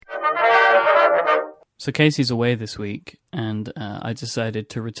So Casey's away this week, and I decided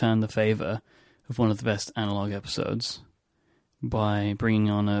to return the favor of one of the best analog episodes by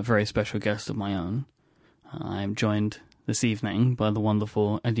bringing on a very special guest of my own. I am joined this evening by the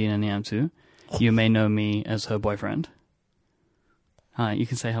wonderful Adina Niamtu. You may know me as her boyfriend. Hi, you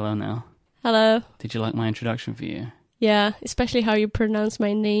can say hello now. Hello. Did you like my introduction for you? Yeah, especially how you pronounce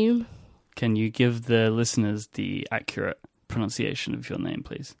my name. Can you give the listeners the accurate pronunciation of your name,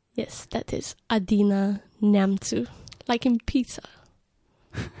 please? Yes, that is Adina Niamtu, like in pizza.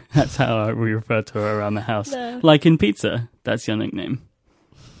 That's how we refer to her around the house. No. Like in pizza, that's your nickname.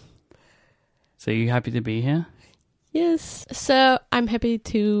 So you happy to be here? Yes, so I'm happy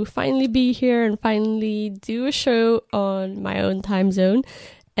to finally be here and finally do a show on my own time zone.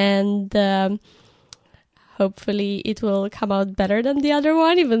 And hopefully it will come out better than the other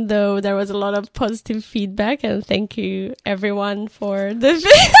one, even though there was a lot of positive feedback. And thank you, everyone, for the...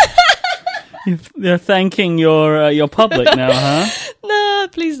 You're thanking your public now, huh? No,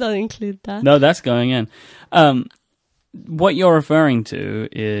 please don't include that. No, that's going in. What you're referring to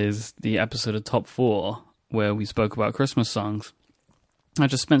is the episode of Top 4, where we spoke about Christmas songs. I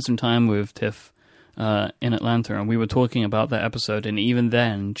just spent some time with Tiff in Atlanta, and we were talking about that episode, and even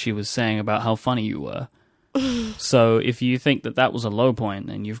then she was saying about how funny you were. So if you think that was a low point,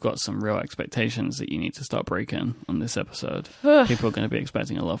 then you've got some real expectations that you need to start breaking on this episode. People are going to be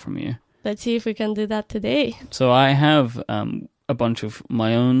expecting a lot from you. Let's see if we can do that today. So I have a bunch of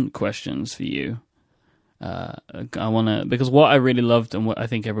my own questions for you. I want to, because what I really loved and what I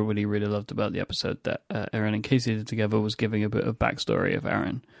think everybody really loved about the episode that Aaron and Casey did together was giving a bit of backstory of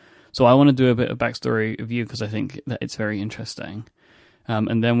Aaron. So I want to do a bit of backstory of you because I think that it's very interesting.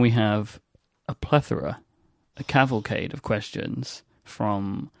 And then we have a cavalcade of questions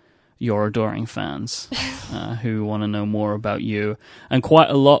from your adoring fans who want to know more about you, and quite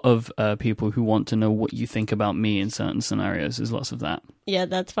a lot of people who want to know what you think about me in certain scenarios. There's lots of that. Yeah,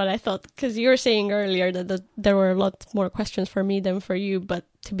 that's what I thought, because you were saying earlier that there were a lot more questions for me than for you, but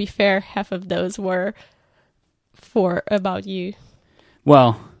to be fair, half of those were about you.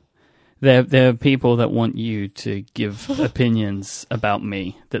 Well, there are people that want you to give opinions about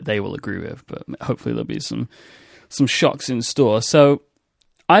me that they will agree with, but hopefully there'll be some shocks in store. So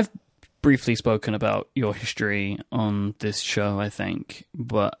I've briefly spoken about your history on this show, I think,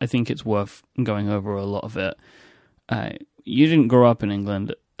 but I think it's worth going over a lot of it. You didn't grow up in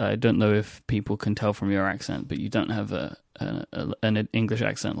England. I don't know if people can tell from your accent, but you don't have an English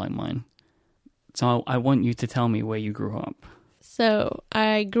accent like mine. So I want you to tell me where you grew up. So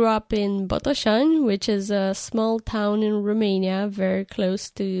I grew up in Botoșani, which is a small town in Romania, very close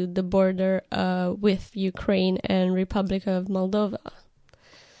to the border with Ukraine and Republic of Moldova.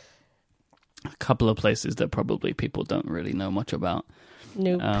 A couple of places that probably people don't really know much about.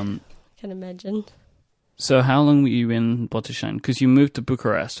 Nope. Can imagine. So how long were you in Botoșani? Because you moved to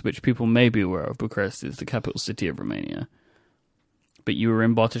Bucharest, which people may be aware of. Bucharest is the capital city of Romania. But you were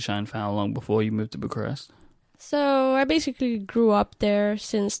in Botoșani for how long before you moved to Bucharest? So I basically grew up there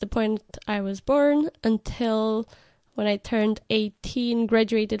since the point I was born until when I turned 18,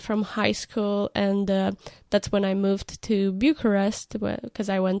 graduated from high school, and that's when I moved to Bucharest because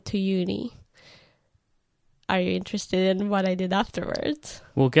I went to uni. Are you interested in what I did afterwards?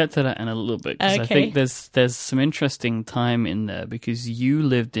 We'll get to that in a little bit, because okay. I think there's some interesting time in there, because you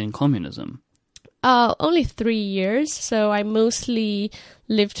lived in communism. Only 3 years, so I mostly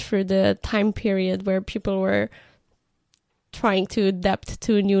lived through the time period where people were trying to adapt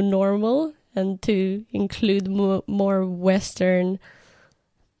to a new normal and to include more Western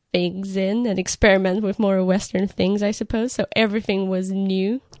things in and experiment with more Western things, I suppose. So everything was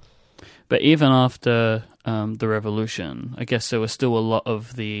new. But even after the revolution, I guess there were still a lot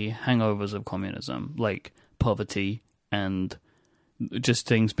of the hangovers of communism, like poverty and just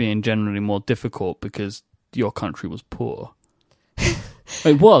things being generally more difficult because your country was poor.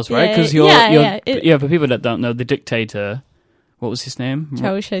 It was, right? Because for people that don't know, the dictator, what was his name?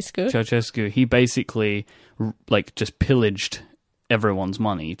 Ceausescu. He basically just pillaged everyone's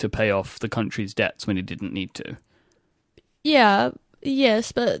money to pay off the country's debts when he didn't need to. Yeah.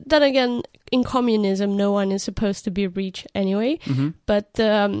 Yes, but then again, in communism, no one is supposed to be rich anyway. Mm-hmm. But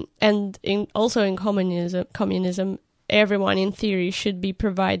also in communism, everyone in theory should be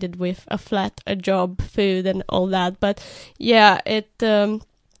provided with a job, food, and all that. But yeah,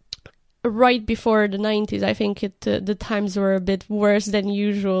 right before the 90s, I think the times were a bit worse than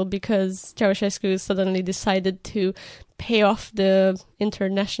usual because Ceausescu suddenly decided to pay off the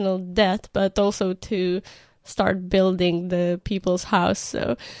international debt, but also to start building the People's House.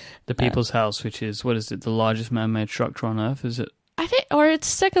 So the People's House, which is, what is it, the largest man-made structure on Earth? Is it I think, or it's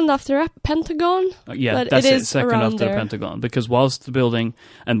second after Pentagon. Yeah, but that's it it. is Second around after the there. Pentagon, because whilst the building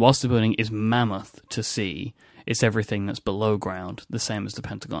is mammoth to see, it's everything that's below ground, the same as the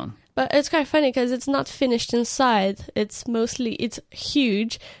Pentagon. But it's kind of funny because it's not finished inside. It's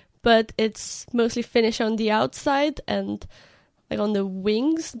huge, but it's mostly finished on the outside and like on the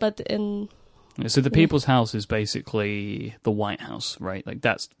wings. But So the People's House is basically the White House, right? Like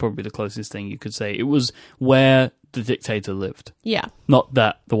that's probably the closest thing you could say. It was where the dictator lived. yeah, Not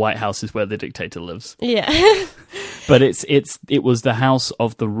that the White House is where the dictator lives, yeah, but it was the house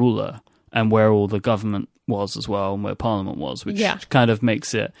of the ruler and where all the government was as well, and where Parliament was, which Yeah. kind of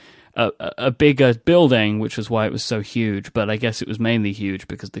makes it a bigger building, which was why it was so huge. But I guess it was mainly huge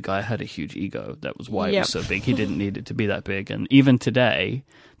because the guy had a huge ego. That was why it Yep. was so big. He didn't need it to be that big. And even today,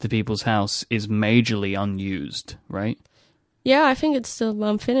 the People's House is majorly unused, right? yeah. I think it's still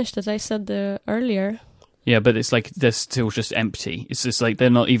unfinished, as I said earlier. Yeah, but it's like they're still just empty. It's just like they're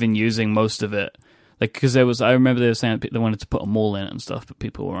not even using most of it. Like, because I remember they were saying they wanted to put a mall in it and stuff, but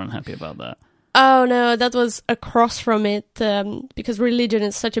people were unhappy about that. Oh no, that was across from it because religion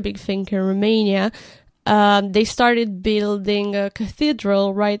is such a big thing in Romania. They started building a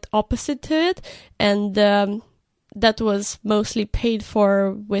cathedral right opposite to it, and that was mostly paid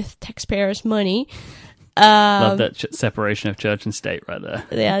for with taxpayers' money. Love that separation of church and state right there.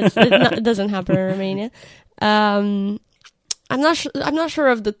 Yeah, it doesn't happen in Romania. I'm not sure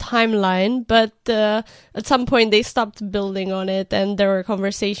of the timeline, but at some point they stopped building on it, and there were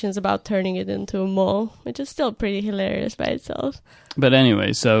conversations about turning it into a mall, which is still pretty hilarious by itself. But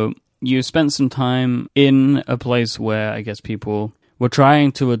anyway, so you spent some time in a place where I guess people were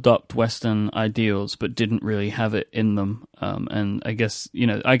trying to adopt Western ideals, but didn't really have it in them. And I guess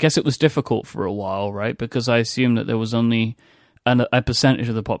it was difficult for a while, right? Because I assume that there was only a percentage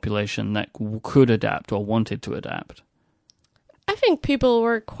of the population that could adapt or wanted to adapt. I think people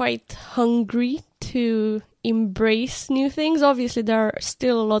were quite hungry to embrace new things. Obviously, there are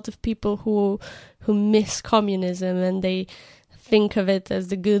still a lot of people who miss communism and they think of it as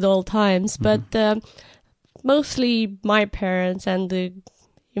the good old times. Mm-hmm. But mostly my parents and the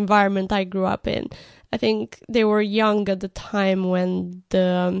environment I grew up in, I think they were young at the time when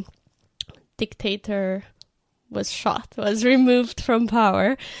the dictator was removed from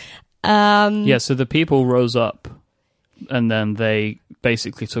power. So the people rose up, and then they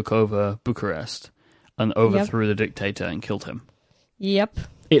basically took over Bucharest and overthrew the dictator and killed him. Yep.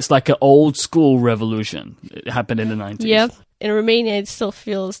 It's like an old school revolution. It happened in the 90s. Yep. In Romania, it still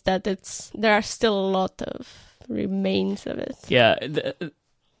feels that there are still a lot of remains of it. Yeah,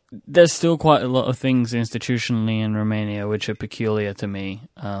 there's still quite a lot of things institutionally in Romania which are peculiar to me.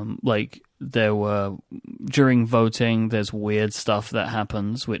 Like there were, during voting, there's weird stuff that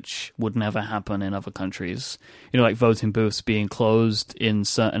happens which would never happen in other countries. Like voting booths being closed in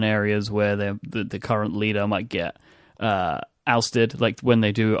certain areas where the current leader might get ousted. Like when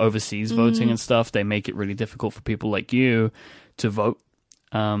they do overseas voting and stuff, they make it really difficult for people like you to vote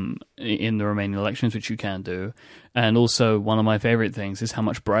in the Romanian elections, which you can do. And also, one of my favorite things is how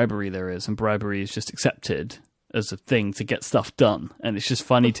much bribery there is, and bribery is just accepted as a thing to get stuff done. And it's just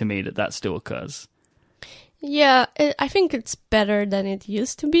funny to me that still occurs. Yeah, I think it's better than it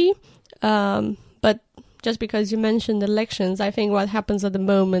used to be. But just because you mentioned elections, I think what happens at the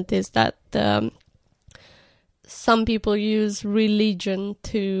moment is that some people use religion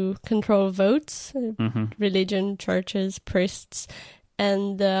to control votes. Religion, churches, priests,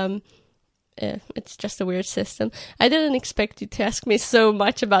 and it's just a weird system. I didn't expect you to ask me so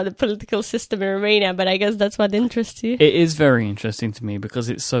much about the political system in Romania, but I guess that's what interests you. It is very interesting to me because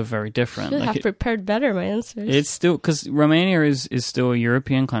it's so very different. Should have prepared better my answers. It's still, because Romania is still a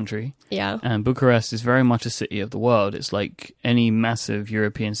European country. Yeah. And Bucharest is very much a city of the world. It's like any massive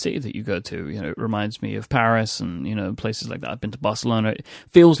European city that you go to. It reminds me of Paris and, places like that. I've been to Barcelona. It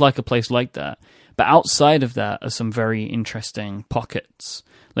feels like a place like that. But outside of that are some very interesting pockets.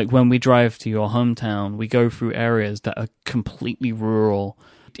 Like when we drive to your hometown, we go through areas that are completely rural.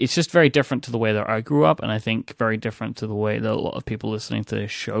 It's just very different to the way that I grew up, and I think very different to the way that a lot of people listening to this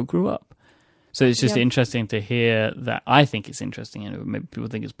show grew up. So it's just interesting to hear that. I think it's interesting. Maybe people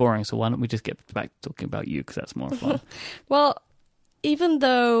think it's boring, so why don't we just get back to talking about you, because that's more fun. Well, even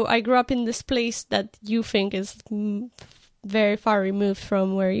though I grew up in this place that you think is very far removed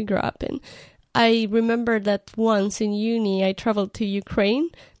from where you grew up in, I remember that once in uni I traveled to Ukraine,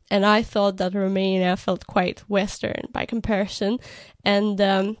 and I thought that Romania felt quite Western by comparison. And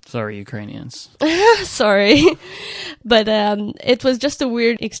sorry, Ukrainians. Sorry. But it was just a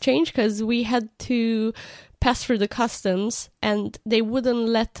weird exchange because we had to pass through the customs, and they wouldn't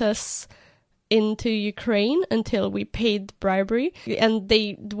let us into Ukraine until we paid bribery. And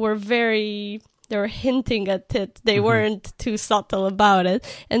they were hinting at it. They weren't too subtle about it.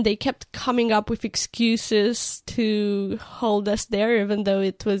 And they kept coming up with excuses to hold us there, even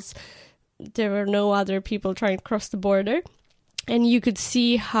though there were no other people trying to cross the border. And you could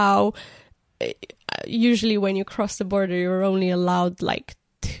see how usually when you cross the border, you're only allowed like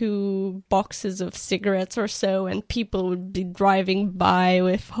 2 boxes of cigarettes or so, and people would be driving by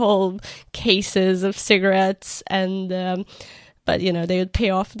with whole cases of cigarettes, and but they would pay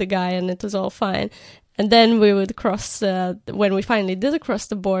off the guy and it was all fine. And then we would cross, when we finally did cross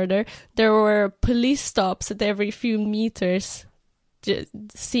the border, there were police stops at every few meters,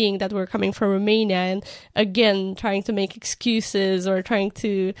 seeing that we're coming from Romania, and again trying to make excuses or trying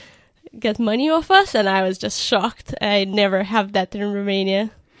to get money off us, and I was just shocked. I never have that in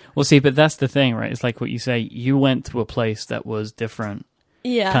Romania. Well, see, but that's the thing, right? It's like what you say, you went to a place that was different,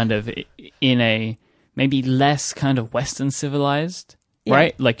 kind of in a maybe less kind of Western civilized,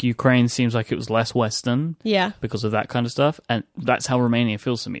 right? Like Ukraine seems like it was less Western because of that kind of stuff, and that's how Romania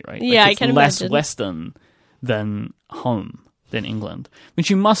feels to me, right? Like I can less imagine. Western than home, than England, which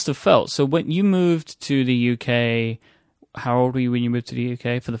you must have felt. So when you moved to the UK, how old were you when you moved to the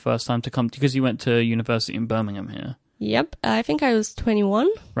UK for the first time to come? Because you went to university in Birmingham here. Yep, I think I was 21.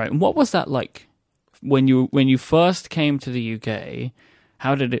 Right, and what was that like when you first came to the UK?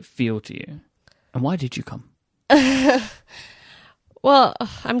 How did it feel to you, and why did you come? Well,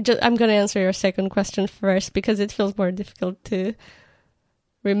 I'm going to answer your second question first because it feels more difficult to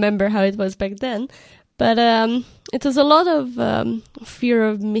remember how it was back then. But it was a lot of fear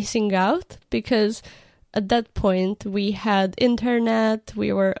of missing out because at that point we had internet,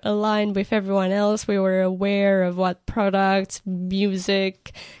 we were aligned with everyone else, we were aware of what products,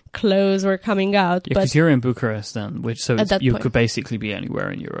 music, clothes were coming out. Yeah, because you're in Bucharest then, you point, could basically be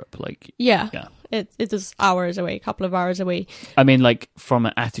anywhere in Europe. Like it was hours away, a couple of hours away. I mean, like from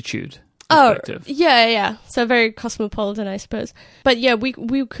an attitude perspective. Oh, yeah. So very cosmopolitan, I suppose. But yeah,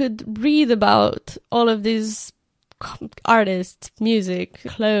 we could read about all of these artists, music,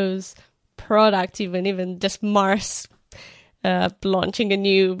 clothes, products, even just Mars launching a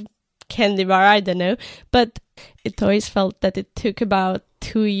new candy bar, I don't know. But it always felt that it took about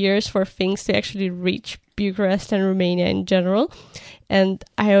 2 years for things to actually reach Bucharest and Romania in general. And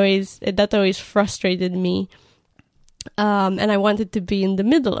that always frustrated me. And I wanted to be in the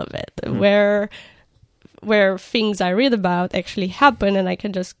middle of it, where things I read about actually happen, and I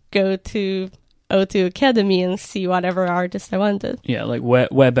can just go to O2 Academy and see whatever artist I wanted. Yeah, like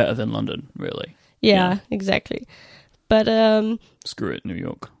we're better than London, really. Yeah, exactly. But screw it, New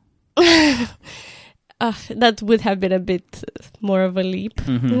York. That would have been a bit more of a leap,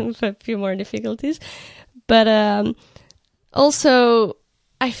 with a few more difficulties. But also,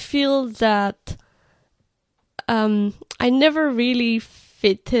 I feel that I never really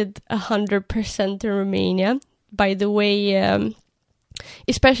fitted 100% in Romania. By the way,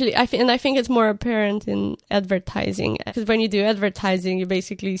 especially, I think it's more apparent in advertising. Because when you do advertising, you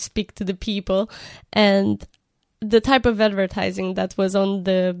basically speak to the people. And the type of advertising that was on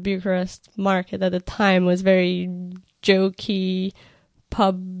the Bucharest market at the time was very jokey,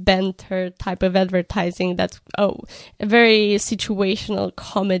 pub banter type of advertising. That's a very situational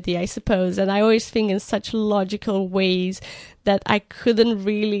comedy, I suppose. And I always think in such logical ways that I couldn't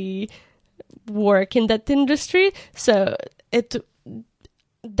really work in that industry. So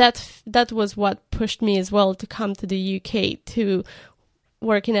that was what pushed me as well to come to the UK to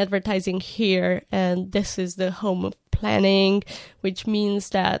work in advertising here. And this is the home of planning, which means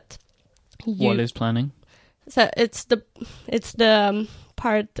that what is planning? So it's the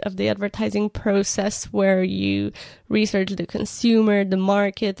part of the advertising process where you research the consumer, the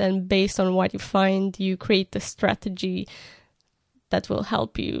market, and based on what you find, you create the strategy that will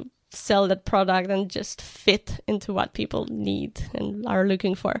help you sell that product and just fit into what people need and are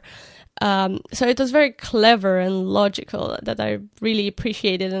looking for. So it was very clever and logical that I really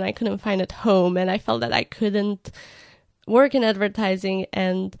appreciated, and I couldn't find at home. And I felt that I couldn't work in advertising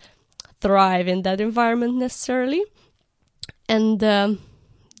and thrive in that environment necessarily. And the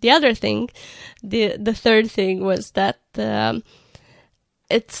other thing, the third thing was that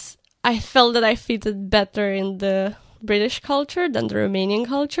I felt that I fitted better in the British culture than the Romanian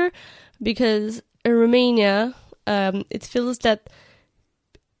culture, because in Romania, it feels that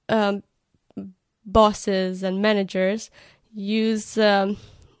bosses and managers use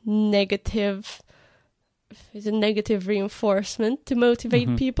negative reinforcement to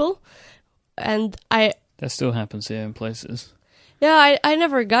motivate people. And that still happens here in places. Yeah, I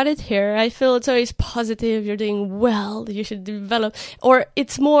never got it here. I feel it's always positive. You're doing well. You should develop, or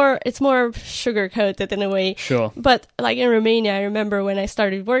it's more sugar coated in a way. Sure. But like in Romania, I remember when I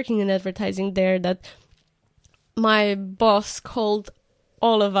started working in advertising there, that my boss called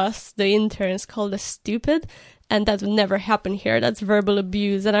all of us, the interns, called us stupid, and that would never happen here. That's verbal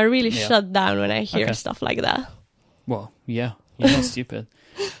abuse, and I really shut down when I hear stuff like that. Well, yeah, you're not stupid.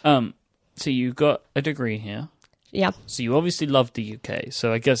 So you got a degree here. Yeah. So you obviously loved the UK.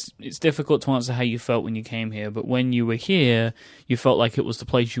 So I guess it's difficult to answer how you felt when you came here, but when you were here, you felt like it was the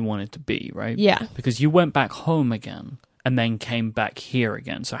place you wanted to be, right? Yeah. Because you went back home again and then came back here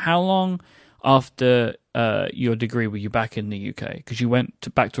again. So how long after your degree were you back in the UK? Because you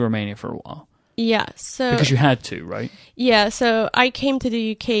went back to Romania for a while. Yeah. So because you had to, right? Yeah. So I came to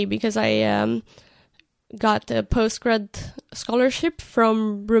the UK because I got a postgrad scholarship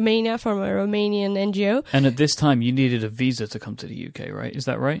from Romania, from a Romanian NGO. And at this time, you needed a visa to come to the UK, right? Is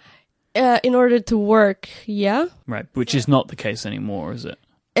that right? In order to work, yeah. Right, which is not the case anymore, is it?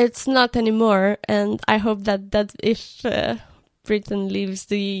 It's not anymore, and I hope that if Britain leaves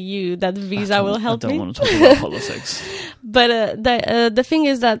the EU, that visa will help me. I don't want to talk about politics. But the thing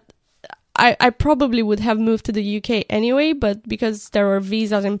is that I probably would have moved to the UK anyway, but because there were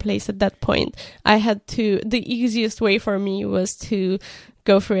visas in place at that point, I had to. The easiest way for me was to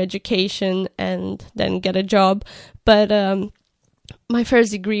go through education and then get a job. But my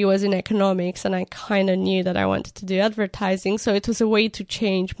first degree was in economics, and I kind of knew that I wanted to do advertising, so it was a way to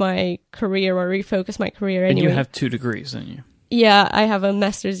change my career or refocus my career anyway. And you have 2 degrees, don't you? Yeah, I have a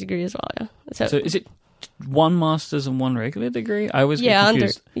master's degree as well. Yeah. So is it 1 master's and 1 regular degree? I always get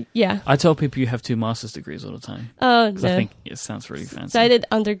confused. I tell people you have 2 master's degrees all the time. Oh, because I think it sounds really fancy. So I did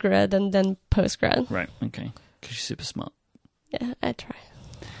undergrad and then postgrad. Right, okay. Because you're super smart. Yeah, I try.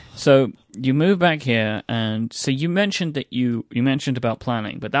 So you moved back here, and so you mentioned that you mentioned about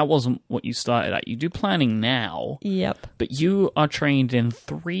planning, but that wasn't what you started at. You do planning now. Yep. But you are trained in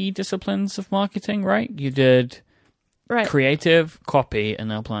 3 disciplines of marketing, right? You did creative, copy, and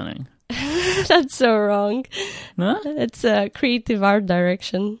now planning. That's so wrong. Huh? It's a creative art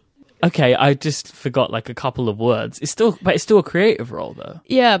direction. Okay, I just forgot like a couple of words. It's still a creative role, though.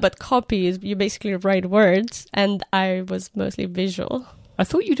 Yeah, but copy is you basically write words, and I was mostly visual. I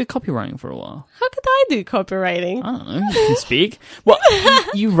thought you did copywriting for a while. How could I do copywriting? I don't know. You can speak. Well,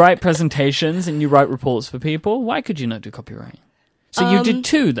 you write presentations and you write reports for people. Why could you not do copywriting? So you did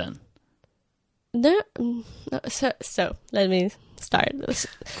 2 then? No. So let me start this.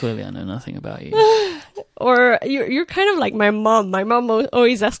 Clearly, I know nothing about you. Or you're kind of like my mom. My mom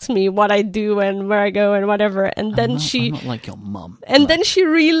always asks me what I do and where I go and whatever, and then I'm not like your mom. And then she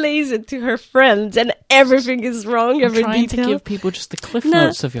relays it to her friends, and everything is wrong. I'm trying to give people just the cliff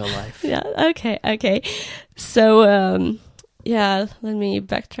notes of your life. Yeah. Okay. So let me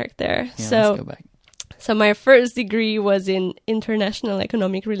backtrack there. Yeah, let's go back. So my first degree was in international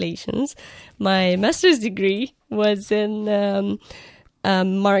economic relations. My master's degree was in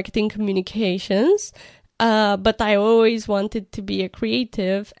marketing communications. But I always wanted to be a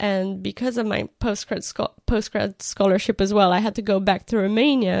creative, and because of my postgrad scholarship as well, I had to go back to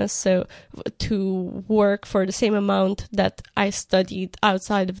Romania to work for the same amount that I studied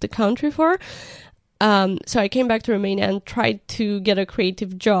outside of the country for. So I came back to Romania and tried to get a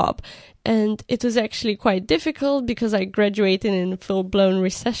creative job. And it was actually quite difficult because I graduated in full-blown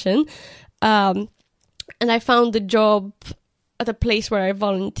recession. And I found a job at a place where I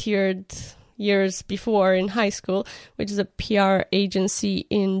volunteered years before in high school, which is a PR agency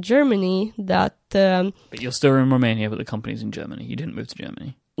in Germany that... but you're still in Romania, but the company's in Germany. You didn't move to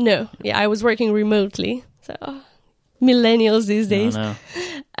Germany. No. Yeah, I was working remotely. So, millennials these days.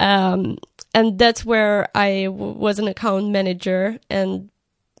 And that's where I was an account manager, and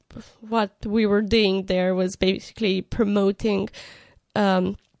what we were doing there was basically promoting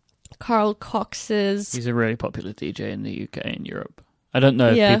Carl Cox's... He's a really popular DJ in the UK and Europe. I don't know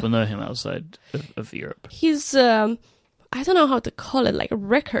if people know him outside of Europe. He's, I don't know how to call it, like a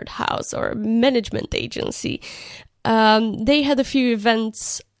record house or a management agency. They had a few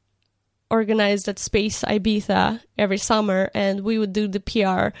events organized at Space Ibiza every summer, and we would do the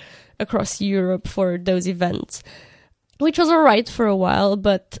PR across Europe for those events, which was all right for a while,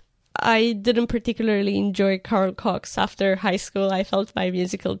 but I didn't particularly enjoy Carl Cox after high school. I felt my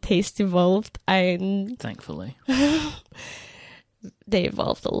musical taste evolved. Thankfully. They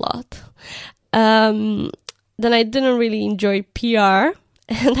evolved a lot. Then I didn't really enjoy PR,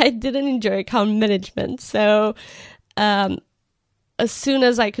 and I didn't enjoy account management. So as soon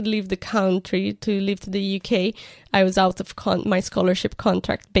as I could leave the country to leave to the UK, I was out of my scholarship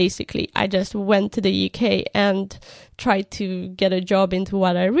contract, basically. I just went to the UK and tried to get a job into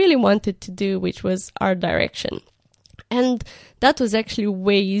what I really wanted to do, which was art direction. And that was actually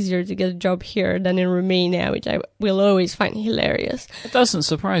way easier to get a job here than in Romania, which I will always find hilarious. It doesn't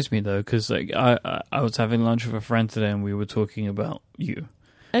surprise me, though, because like, I was having lunch with a friend today and we were talking about you.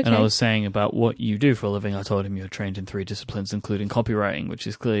 Okay. And I was saying about what you do for a living. I told him you're trained in 3 disciplines, including copywriting, which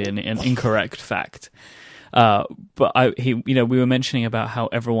is clearly an incorrect fact. But we were mentioning about how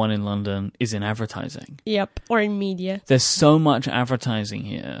everyone in London is in advertising. Yep, or in media. There's so much advertising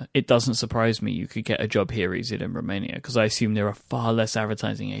here. It doesn't surprise me you could get a job here easier than Romania, because I assume there are far less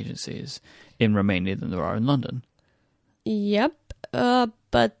advertising agencies in Romania than there are in London. Yep,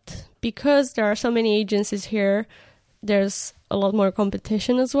 but because there are so many agencies here, there's a lot more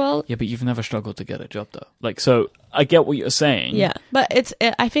competition as well. Yeah, but you've never struggled to get a job, though. Like, so I get what you're saying. Yeah, but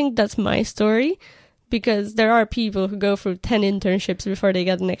I think that's my story, because there are people who go through 10 internships before they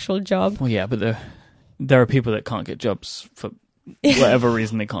get an actual job. Well, yeah, but there are people that can't get jobs for whatever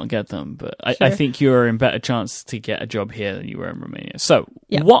reason they can't get them. But Sure. I think you're in better chance to get a job here than you were in Romania. So,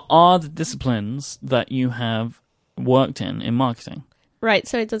 Yeah. What are the disciplines that you have worked in marketing? Right,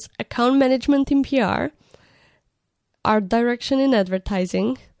 so it was account management in PR, art direction in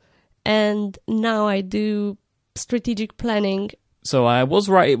advertising, and now I do strategic planning. So I was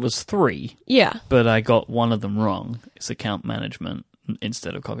right, it was 3, Yeah, but I got one of them wrong. It's account management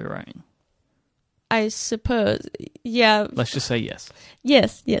instead of copywriting. I suppose. Yeah. Let's just say yes.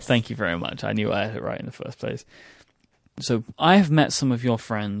 Yes. Thank you very much. I knew I had it right in the first place. So I have met some of your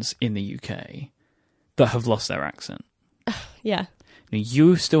friends in the UK that have lost their accent. Yeah. Now,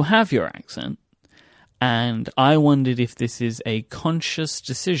 you still have your accent, and I wondered if this is a conscious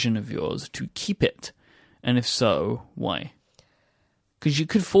decision of yours to keep it, and if so, why? Because you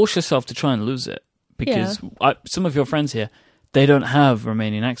could force yourself to try and lose it, because some of your friends here, they don't have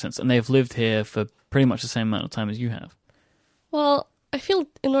Romanian accents, and they've lived here for pretty much the same amount of time as you have. Well, I feel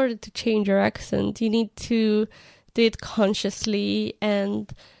in order to change your accent, you need to do it consciously and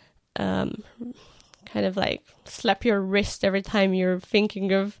kind of like slap your wrist every time you're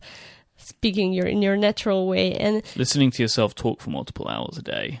thinking of speaking in your natural way. And listening to yourself talk for multiple hours a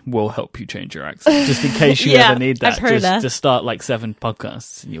day will help you change your accent. Just in case you ever need that. I've heard that. Just start like 7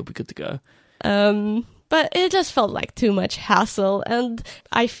 podcasts and you'll be good to go. But it just felt like too much hassle, and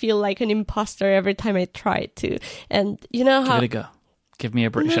I feel like an imposter every time I try to. And you know how... Give it a go. Give me a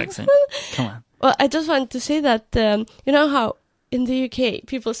British accent. Come on. Well, I just wanted to say that, you know how in the UK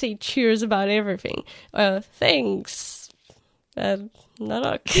people say cheers about everything? Thanks. Not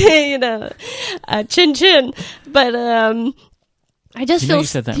okay, chin chin. But I just feel you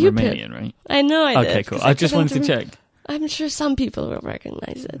said that stupid. in Romanian, right? I know I did. Okay, cool. 'Cause I just wanted to couldn't check. I'm sure some people will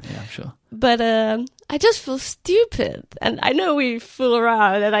recognize it. Yeah, I'm sure. But I just feel stupid. And I know we fool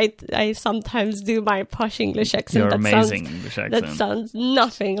around, and I sometimes do my posh English accent. Your amazing English accent. That sounds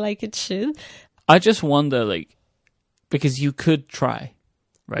nothing like it should. I just wonder, like, because you could try,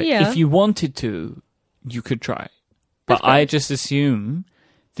 right? Yeah. If you wanted to, you could try. But Of course. I just assume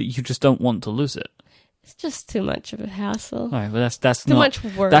that you just don't want to lose it. It's just too much of a hassle. All right, well, that's Too not much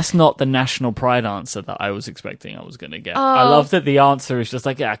work. That's not the national pride answer that I was expecting I was going to get. I love that the answer is just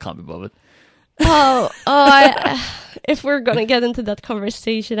like, yeah, I can't be bothered. If we're gonna get into that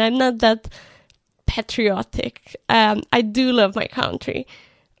conversation, I'm not that patriotic. I do love my country,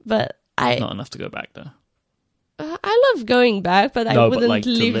 but Not enough to go back though. I love going back, but I wouldn't like, to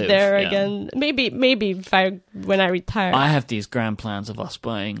live there yeah. again. Maybe when I retire. I have these grand plans of us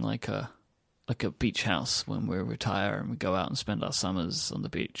buying like a beach house when we retire, and we go out and spend our summers on the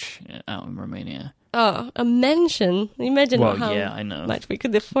beach out in Romania. Oh, a mansion! Imagine how I know. much we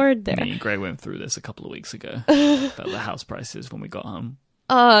could afford there. Me and Gray went through this a couple of weeks ago about the house prices when we got home.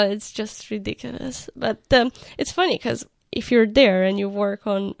 Oh, it's just ridiculous. But it's funny because if you're there and you work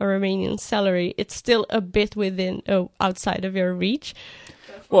on a Romanian salary, it's still a bit outside of your reach.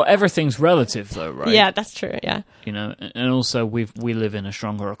 Well, everything's relative, though, right? Yeah, that's true. Yeah, and also we live in a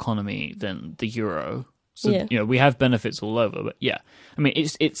stronger economy than the euro, so Yeah. We have benefits all over. But yeah, I mean,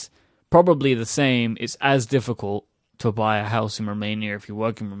 it's probably the same. It's as difficult to buy a house in Romania if you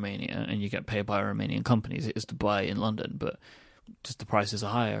work in Romania and you get paid by Romanian companies it is to buy in London, but just the prices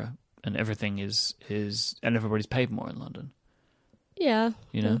are higher and everything is and everybody's paid more in London. yeah.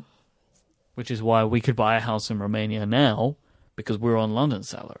 Which is why we could buy a house in Romania now because we're on London's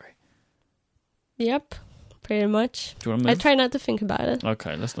salary. Yep, pretty much. Do you want to move? I try not to think about it.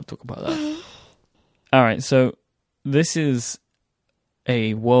 Okay, let's not talk about that. All right, so this is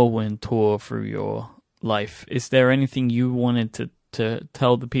a whirlwind tour through your life. Is there anything you wanted to to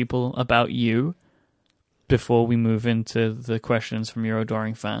tell the people about you before we move into the questions from your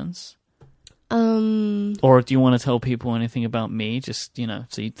adoring fans? Or do you want to tell people anything about me? Just,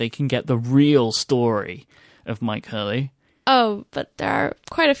 so they can get the real story of Mike Hurley. Oh, but there are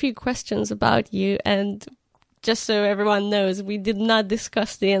quite a few questions about you, and just so everyone knows, we did not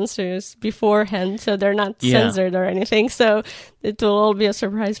discuss the answers beforehand, so they're not censored or anything, so it will all be a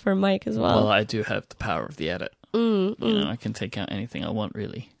surprise for Mike as well. Well, I do have the power of the edit. I can take out anything I want,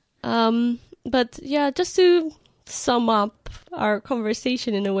 really. But yeah, just to sum up our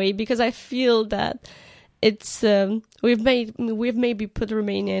conversation in a way, because I feel that it's we've maybe put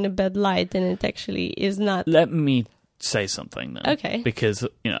Romania in a bad light, and it actually is not. Let me say something then. Okay. Because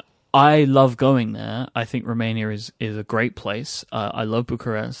I love going there. I think Romania is a great place. I love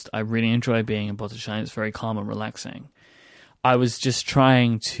Bucharest. I really enjoy being in Botoșani. It's very calm and relaxing. I was just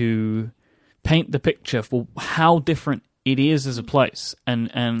trying to paint the picture for how different it is as a place,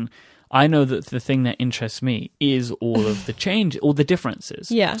 and I know that the thing that interests me is all of the change, all the differences.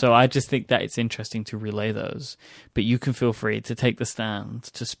 Yeah. So I just think that it's interesting to relay those. But you can feel free to take the stand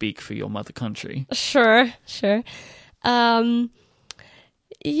to speak for your mother country. Sure.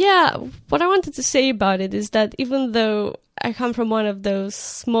 Yeah, what I wanted to say about it is that even though I come from one of those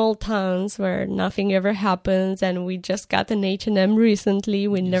small towns where nothing ever happens, and we just got an H&M recently,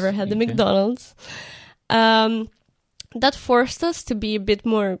 we never had the McDonald's, that forced us to be a bit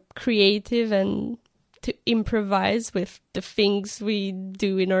more creative and to improvise with the things we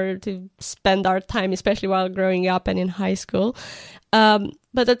do in order to spend our time, especially while growing up and in high school.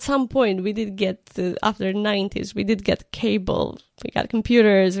 But at some point, we did get, after the 90s, we did get cable, we got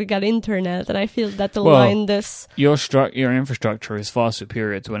computers, we got internet, and I feel that aligned this. Your infrastructure is far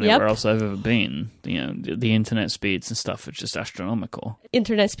superior to anywhere else I've ever been. The internet speeds and stuff are just astronomical.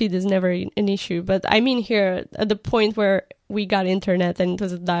 Internet speed is never an issue, but I mean here, at the point where we got internet and it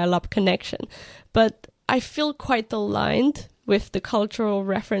was a dial-up connection. But I feel quite aligned with the cultural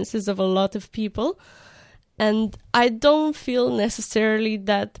references of a lot of people. And I don't feel necessarily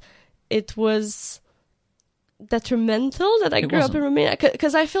that it was detrimental that I grew up in Romania.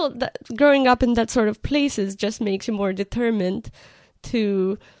 Because I feel that growing up in that sort of places just makes you more determined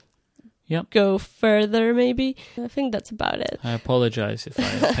to go further, maybe. I think that's about it. I apologize if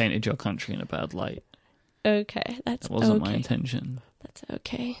I painted your country in a bad light. Okay, that wasn't my intention. That's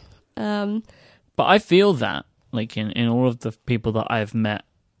okay. But I feel that, like, in all of the people that I've met,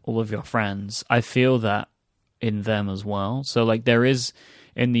 all of your friends, I feel that in them as well. So, like, there is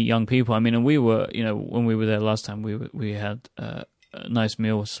in the young people. I mean, and we were, when we were there last time, we had a nice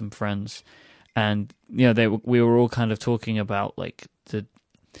meal with some friends, and we were all kind of talking about like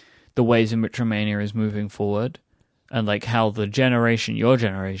the ways in which Romania is moving forward, and like how your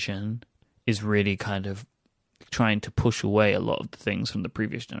generation, is really kind of trying to push away a lot of the things from the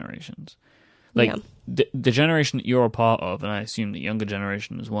previous generations. Like the generation that you're a part of, and I assume the younger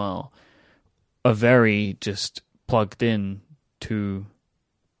generation as well, are very just plugged in to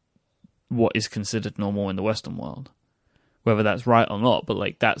what is considered normal in the Western world. Whether that's right or not, but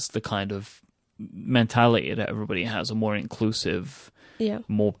like that's the kind of mentality that everybody has, a more inclusive,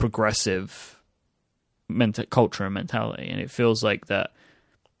 more progressive culture and mentality. And it feels like that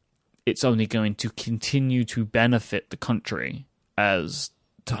it's only going to continue to benefit the country as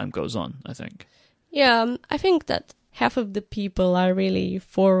time goes on, I think. Yeah, I think that half of the people are really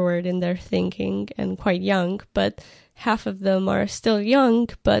forward in their thinking and quite young, but half of them are still young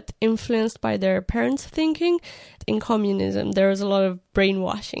but influenced by their parents' thinking. In communism, there was a lot of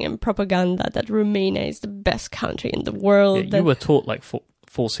brainwashing and propaganda that Romania is the best country in the world. Yeah, you were taught like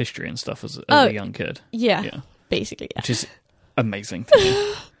false history and stuff as a young kid. Yeah, basically. Yeah. Which is amazing to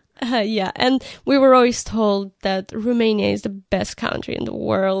me. And we were always told that Romania is the best country in the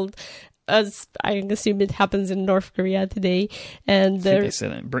world, as I assume it happens in North Korea today. And I think they say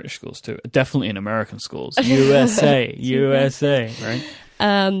that in British schools too. Definitely in American schools. USA, right?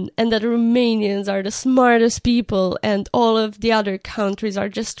 And that Romanians are the smartest people, and all of the other countries are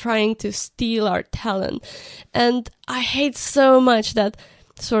just trying to steal our talent. And I hate so much that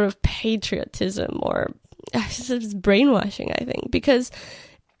sort of patriotism, or it's brainwashing, I think, because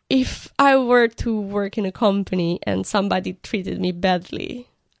if I were to work in a company and somebody treated me badly,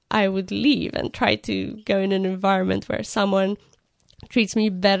 I would leave and try to go in an environment where someone treats me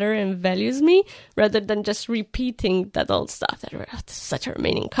better and values me, rather than just repeating that old stuff that we're such a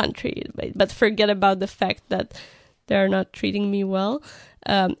Romanian country, but forget about the fact that they're not treating me well.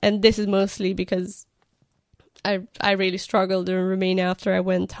 And this is mostly because I really struggled in Romania after I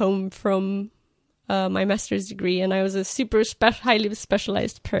went home from my master's degree, and I was a super highly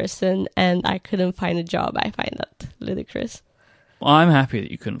specialized person, and I couldn't find a job. I find that ludicrous. Well, I'm happy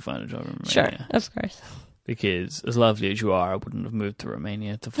that you couldn't find a job in Romania. Sure, of course. Because as lovely as you are, I wouldn't have moved to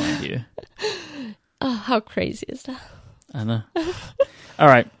Romania to find you. Oh, how crazy is that? I know. All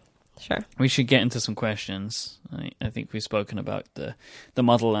right. Sure. We should get into some questions. I think we've spoken about the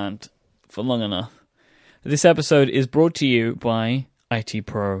motherland for long enough. This episode is brought to you by IT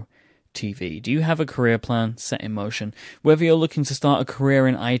Pro TV. Do you have a career plan set in motion? Whether you're looking to start a career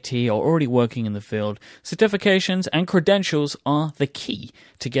in IT or already working in the field, certifications and credentials are the key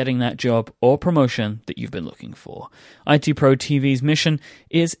to getting that job or promotion that you've been looking for. IT Pro TV's mission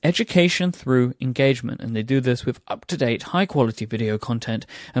is education through engagement, and they do this with up-to-date, high-quality video content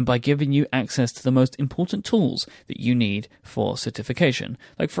and by giving you access to the most important tools that you need for certification.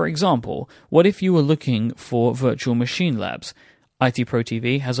 Like, for example, what if you were looking for virtual machine labs? IT Pro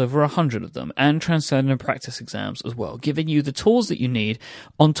TV has over 100 of them and transcendent practice exams as well, giving you the tools that you need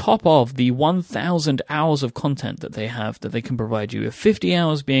on top of the 1,000 hours of content that they have that they can provide you with 50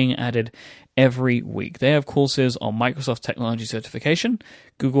 hours being added every week. They have courses on Microsoft Technology Certification,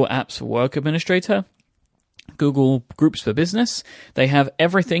 Google Apps for Work Administrator, Google Groups for Business. They have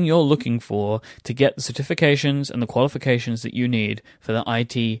everything you're looking for to get the certifications and the qualifications that you need for the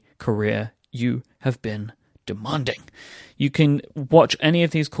IT career you have been demanding. You can watch any of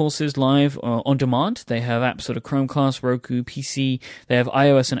these courses live or on demand. They have apps for the Chromecast, Roku, PC. They have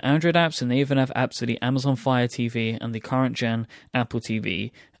iOS and Android apps, and they even have apps for the Amazon Fire TV and the current gen Apple TV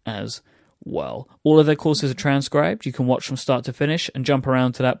as well. All of their courses are transcribed. You can watch from start to finish and jump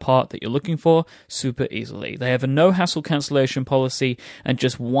around to that part that you're looking for super easily. They have a no-hassle cancellation policy and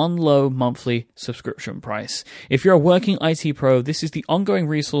just one low monthly subscription price. If you're a working IT pro, this is the ongoing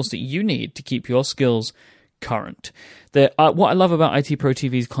resource that you need to keep your skills current. What I love about IT Pro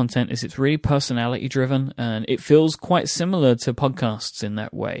TV's content is it's really personality driven, and it feels quite similar to podcasts in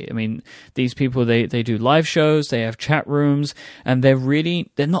that way. I mean, these people, they do live shows, they have chat rooms, and they're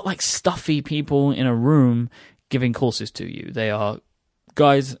not like stuffy people in a room giving courses to you. They are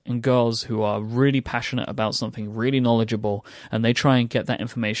guys and girls who are really passionate about something, really knowledgeable, and they try and get that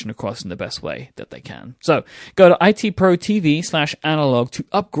information across in the best way that they can. So go to itprotv/analog to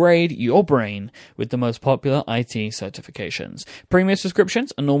upgrade your brain with the most popular IT certifications. Premium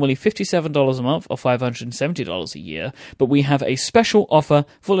subscriptions are normally $57 a month or $570 a year, but we have a special offer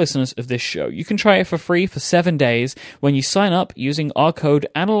for listeners of this show. You can try it for free for 7 days when you sign up using our code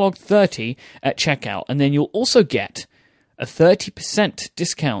analog30 at checkout, and then you'll also get a 30%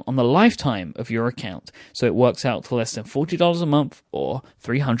 discount on the lifetime of your account. So it works out to less than $40 a month or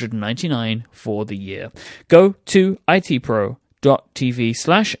 $399 for the year. Go to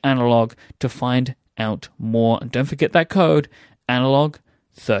itpro.tv/analog to find out more. And don't forget that code,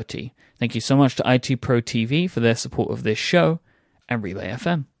 analog30. Thank you so much to IT Pro TV for their support of this show and Relay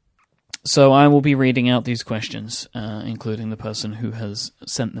FM. So I will be reading out these questions, including the person who has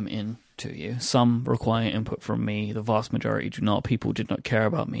sent them in to you. Some require input from me. The vast majority do not. People did not care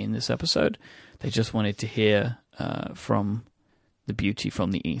about me in this episode. They just wanted to hear from the beauty from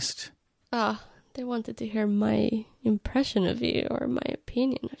the East. They wanted to hear my impression of you or my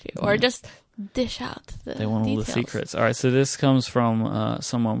opinion of you, or just dish out the They want details. all the secrets. All right, so this comes from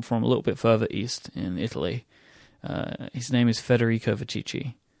someone from a little bit further east in Italy. His name is Federico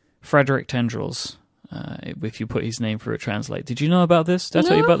Vitici. Frederick Tendrils, if you put his name through a translate. Did you know about this? Did I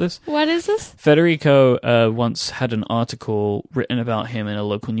tell you about this? What is this? Federico once had an article written about him in a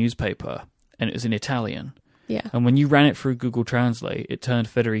local newspaper, and it was in Italian. Yeah. And when you ran it through Google Translate, it turned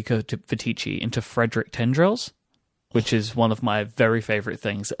Federico Vitici into Frederick Tendrils, which is one of my very favorite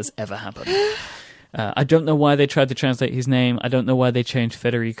things that has ever happened. I don't know why they tried to translate his name. I don't know why they changed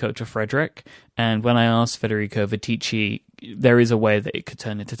Federico to Frederick. And when I asked Federico Vitici, there is a way that it could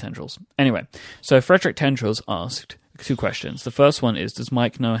turn into Tendrils. Anyway, so Frederick Tendrils asked 2 questions. The first one is, does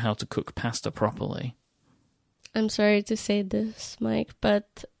Mike know how to cook pasta properly? I'm sorry to say this, Mike,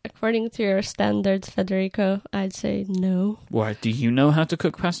 but according to your standards, Federico, I'd say no. Why, do you know how to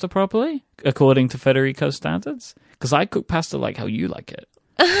cook pasta properly, according to Federico's standards? Because I cook pasta like how you like it.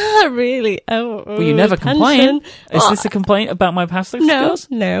 Really? Oh, well, you never complain. Is this a complaint about my pasta skills?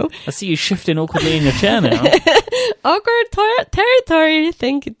 No. I see you shifting awkwardly in your chair now. Awkward territory.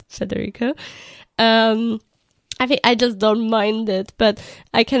 Thank you, Federico. I think I just don't mind it, but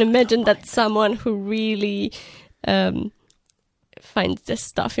I can imagine that someone who really finds this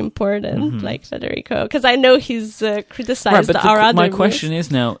stuff important, like Federico, because I know he's criticized our other my question is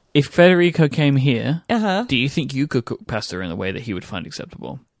now, if Federico came here, Uh-huh. do you think you could cook pasta in a way that he would find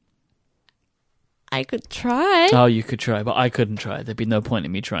acceptable? I could try. Oh, you could try, but I couldn't try. There'd be no point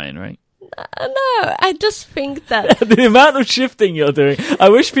in me trying, right? No, I just think that The amount of shifting you're doing. I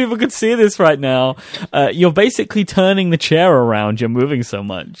wish people could see this right now. You're basically turning the chair around. You're moving so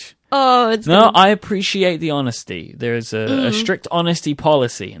much. it's No, I appreciate the honesty. There's a strict honesty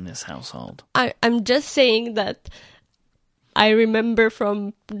policy in this household. I'm just saying that I remember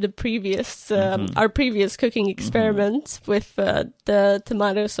from the previous our previous cooking experiments with the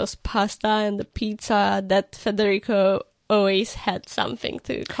tomato sauce pasta and the pizza that Federico always had something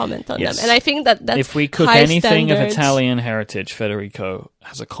to comment on Yes. them. And I think that that's If we cook high anything of standards. Italian heritage, Federico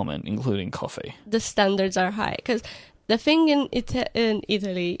has a comment, including coffee. The standards are high because the thing in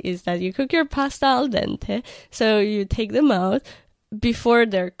Italy is that you cook your pasta al dente, so you take them out before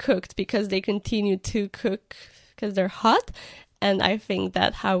they're cooked because they continue to cook because they're hot. And I think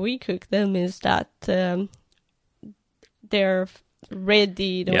that how we cook them is that they're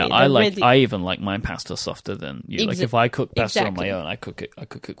ready. The way they're ready. I even like my pasta softer than you. Like if I cook pasta on my own, I cook it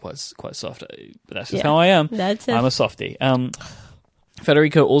quite soft. But that's just how I am. That's it. I'm a softie.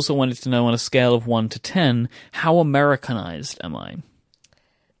 Federico also wanted to know on a scale of 1 to 10, how Americanized am I?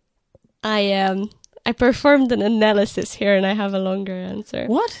 I performed an analysis here and I have a longer answer.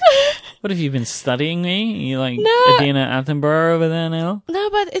 What? What have you been studying me? You like No. Adina Attenborough over there now? No,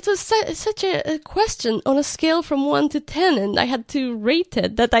 but it was such a question on a scale from 1 to 10, and I had to rate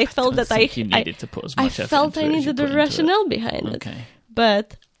it. That I felt that think you needed to put as I much effort felt into I it as you needed put the into rationale behind it. it. Okay.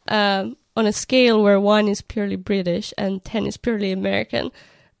 But on a scale where 1 is purely British and 10 is purely American,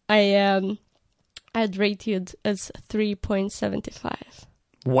 I'd rate you as 3.75.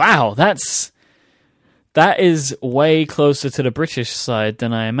 Wow, that is way closer to the British side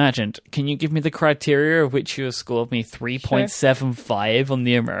than I imagined. Can you give me the criteria of which you have scored me 3.75 on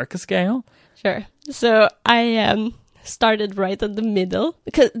the America scale? Sure. So I started right at the middle,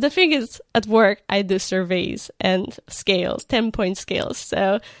 because the thing is, at work I do surveys and scales, 10-point scales.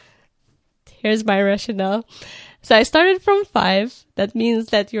 So here's my rationale. So I started from 5. That means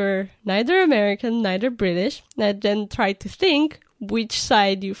that you're neither American, neither British. And I then tried to think which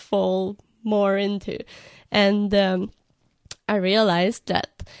side you fall more into. And I realized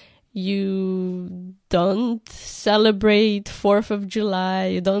that you don't celebrate 4th of July,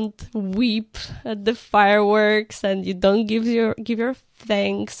 you don't weep at the fireworks, and you don't give your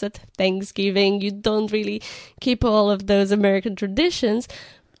thanks at Thanksgiving. You don't really keep all of those American traditions.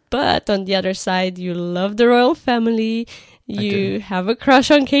 But on the other side, you love the royal family. You have a crush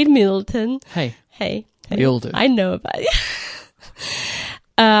on Kate Middleton. Hey. We all do. I know about it.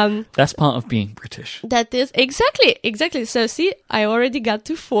 That's part of being British. That is exactly. So see, I already got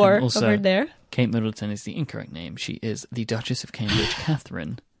to 4 And also, over there. Kate Middleton is the incorrect name. She is the Duchess of Cambridge,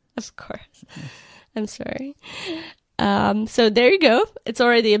 Catherine. Of course. I'm sorry. So there you go. It's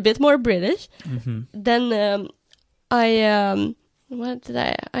already a bit more British. Mm-hmm. Then what did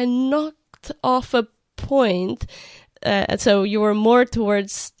I knocked off a point. So you were more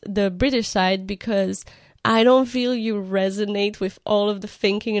towards the British side because I don't feel you resonate with all of the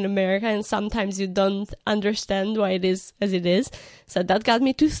thinking in America, and sometimes you don't understand why it is as it is. So that got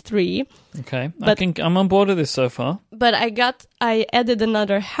me to 3. Okay, but, I'm on board with this so far. But I added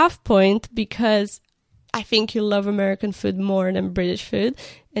another half point because I think you love American food more than British food,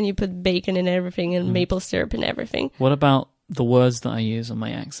 and you put bacon in everything and maple syrup in everything. What about the words that I use on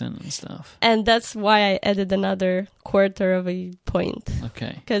my accent and stuff? And that's why I added another 1/4 of a point.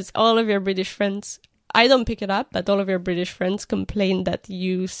 Okay. Because all of your British friends, I don't pick it up, but all of your British friends complain that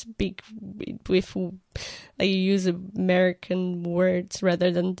you speak with, like, you use American words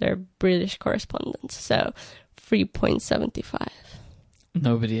rather than their British correspondents. So 3.75.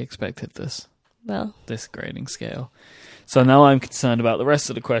 Nobody expected this. Well, this grading scale. So now I'm concerned about the rest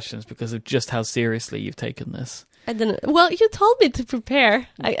of the questions because of just how seriously you've taken this. I don't know. Well, you told me to prepare,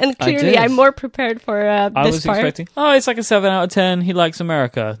 and clearly did. I'm more prepared for this I was part. expecting, it's like a 7 out of 10. He likes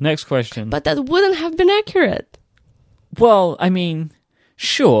America. Next question. But that wouldn't have been accurate. Well, I mean,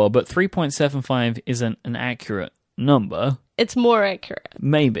 sure, but 3.75 isn't an accurate number. It's more accurate.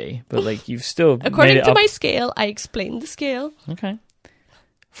 Maybe, but like you've still According made it to up. my scale, I explained the scale. Okay.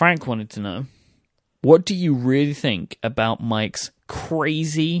 Frank wanted to know, what do you really think about Mike's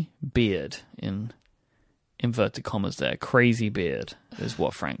crazy beard? In inverted commas there. Crazy beard is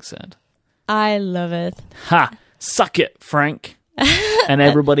what Frank said. I love it. Ha! Suck it, Frank. And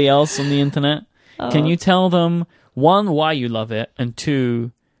everybody else on the internet. Can you tell them, 1, why you love it, and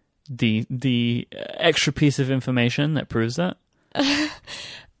 2, the extra piece of information that proves that?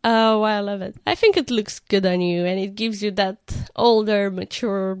 Oh, I love it. I think it looks good on you, and it gives you that older,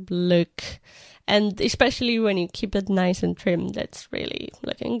 mature look. And especially when you keep it nice and trim, that's really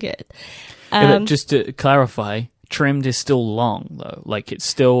looking good. Yeah, but just to clarify, trimmed is still long though. Like it's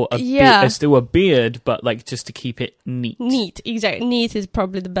still it's still a beard, but like just to keep it neat. Neat, exactly. Neat is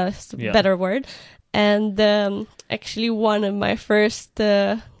probably the better word. And actually, one of my first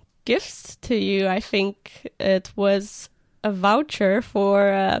gifts to you, I think it was a voucher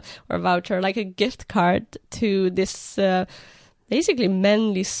like a gift card to this basically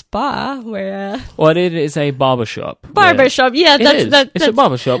manly spa where well, it is a barbershop. Yeah, it's a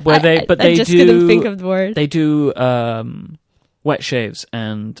barbershop where they just couldn't think of the word. They do wet shaves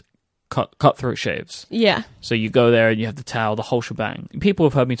and cutthroat shaves. Yeah. So you go there and you have the towel, the whole shebang. People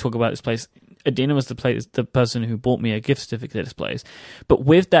have heard me talk about this place. Adina was the person who bought me a gift certificate to this place. But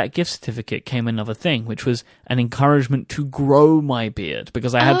with that gift certificate came another thing, which was an encouragement to grow my beard,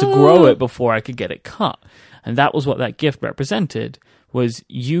 because I had to grow it before I could get it cut. And that was what that gift represented, was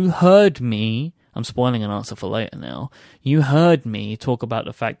you heard me, I'm spoiling an answer for later now, you heard me talk about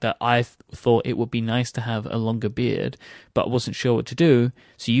the fact that I thought it would be nice to have a longer beard, but wasn't sure what to do.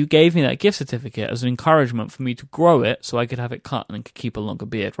 So you gave me that gift certificate as an encouragement for me to grow it so I could have it cut and could keep a longer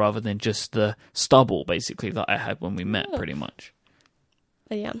beard rather than just the stubble, basically, that I had when we met, pretty much.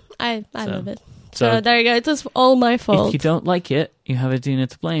 But yeah, I love it. So there you go. It was all my fault. If you don't like it, you have Adina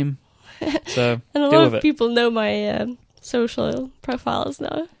to blame. So and a lot of people know my social profiles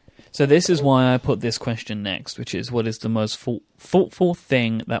now. So this is why I put this question next, which is, what is the most thoughtful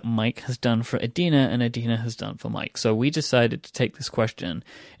thing that Mike has done for Adina and Adina has done for Mike? So we decided to take this question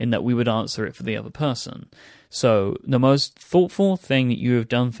in that we would answer it for the other person. So the most thoughtful thing that you have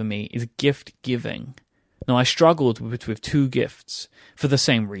done for me is gift giving. Now, I struggled with two gifts for the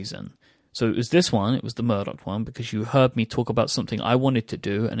same reason. So it was this one, it was the Murdoch one, because you heard me talk about something I wanted to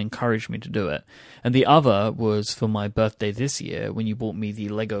do and encouraged me to do it. And the other was for my birthday this year, when you bought me the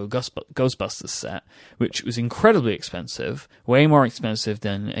Lego Ghostbusters set, which was incredibly expensive, way more expensive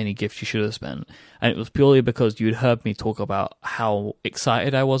than any gift you should have spent. And it was purely because you'd heard me talk about how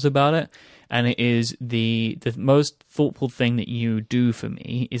excited I was about it. And it is the most thoughtful thing that you do for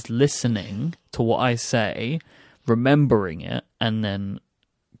me is listening to what I say, remembering it, and then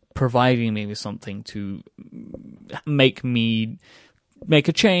providing me with something to make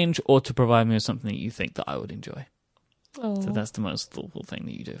a change, or to provide me with something that you think that I would enjoy. Oh. So that's the most thoughtful thing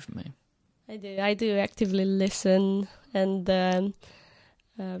that you do for me. I do actively listen and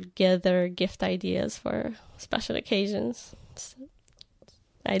gather gift ideas for special occasions. So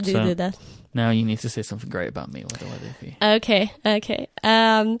I do that. Now you need to say something great about me. What do I do for you? Okay.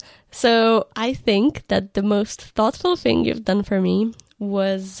 So I think that the most thoughtful thing you've done for me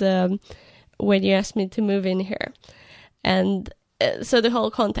was when you asked me to move in here. And so the whole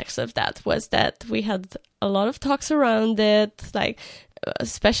context of that was that we had a lot of talks around it, like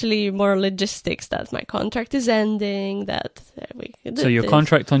especially more logistics, that my contract is ending, that we could do So your this.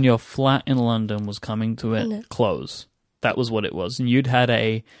 contract on your flat in London was coming to a close. That was what it was. And you'd had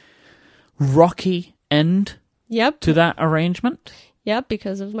a rocky end to that arrangement? Yeah,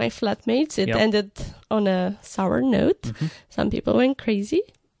 because of my flatmates. It ended on a sour note. Mm-hmm. Some people went crazy.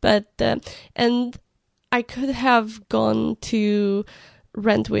 But and I could have gone to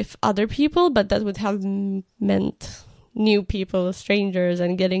rent with other people, but that would have meant new people, strangers,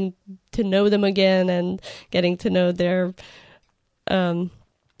 and getting to know them again and getting to know their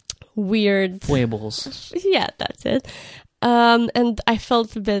weird foibles. Yeah, that's it. And I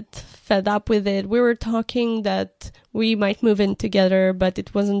felt a bit fed up with it. We were talking that we might move in together, but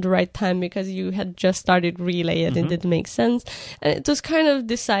it wasn't the right time because you had just started Relay and it didn't make sense. And it was kind of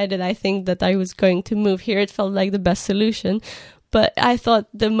decided, I think, that I was going to move here. It felt like the best solution. But I thought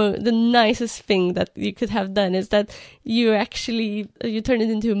the nicest thing that you could have done is that you turned it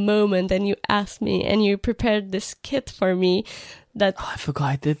into a moment and you asked me and you prepared this kit for me. I forgot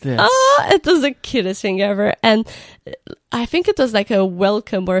I did this. It was the cutest thing ever. And I think it was like a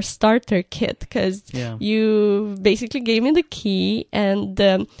welcome or starter kit because you basically gave me the key and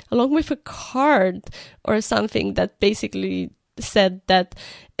along with a card or something that basically said that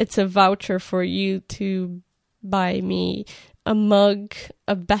it's a voucher for you to buy me a mug,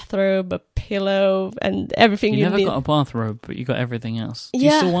 a bathrobe, a pillow, and everything you need. You never got a bathrobe, but you got everything else. Do you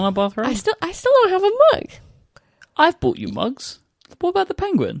still want a bathrobe? I still don't have a mug. I've bought you mugs. What about the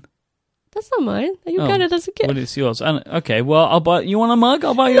penguin? That's not mine. You got it as a gift. Well, it's yours. Okay, well, I'll buy. You want a mug?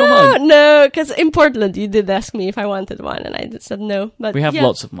 I'll buy you a mug. No, because in Portland you did ask me if I wanted one, and I said no. But we have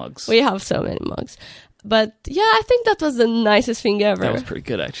lots of mugs. We have so many mugs. But yeah, I think that was the nicest thing ever. That was pretty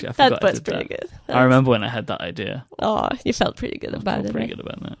good, actually. That was pretty good. I remember when I had that idea. Oh, you felt pretty good about it. Pretty good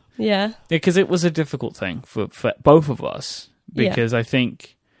about that. Yeah. Because it was a difficult thing for both of us. Because I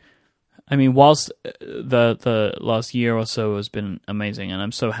think I mean, whilst the last year or so has been amazing, and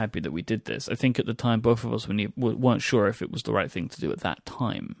I'm so happy that we did this, I think at the time both of us weren't sure if it was the right thing to do at that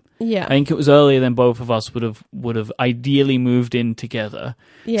time. Yeah. I think it was earlier than both of us would have ideally moved in together.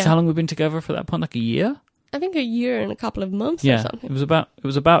 Yeah. So how long have we been together for that point? Like a year? I think a year and a couple of months or Yeah, something. it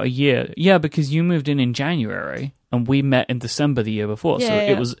was about a year. Yeah, because you moved in January and we met in December the year before. So Yeah.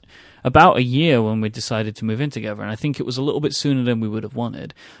 it was about a year when we decided to move in together. And I think it was a little bit sooner than we would have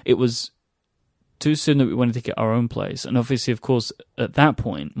wanted. It was too soon that we wanted to get our own place. And obviously, of course, at that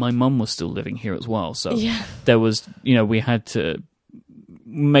point, my mum was still living here as well. So Yeah. there was, we had to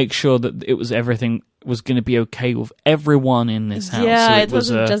make sure that everything was going to be okay with everyone in this house. Yeah, So it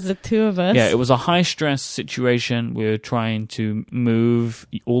wasn't just the two of us. Yeah, it was a high-stress situation. We were trying to move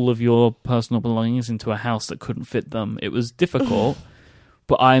all of your personal belongings into a house that couldn't fit them. It was difficult,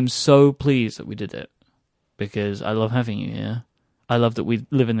 but I'm so pleased that we did it because I love having you here. I love that we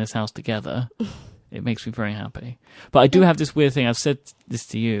live in this house together. It makes me very happy. But I do have this weird thing. I've said this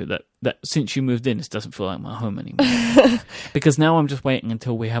to you, that since you moved in, this doesn't feel like my home anymore. Because now I'm just waiting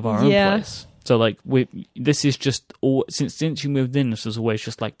until we have our own place. So, like, this is just all since you moved in. This was always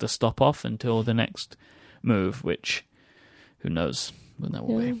just like the stop off until the next move, which who knows when that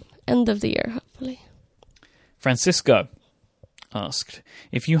will be. End of the year, hopefully. Francisco asked,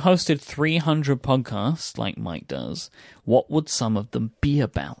 if you hosted 300 podcasts like Mike does, what would some of them be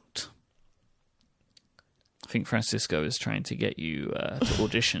about? I think Francisco is trying to get you to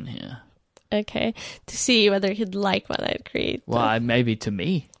audition here. Okay, to see whether he'd like what I'd create. Well, maybe to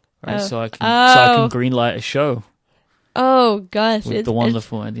me. Right, so I can greenlight a show. Oh gosh, with the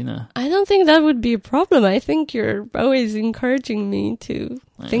wonderful Adina. I don't think that would be a problem. I think you're always encouraging me to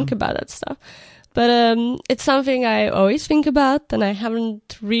think about that stuff. But it's something I always think about, and I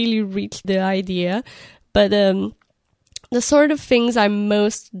haven't really reached the idea. But the sort of things I'm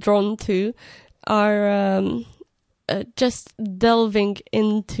most drawn to are just delving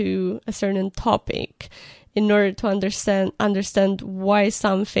into a certain topic in order to understand why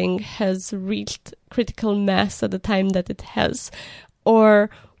something has reached critical mass at the time that it has, or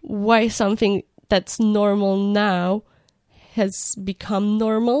why something that's normal now has become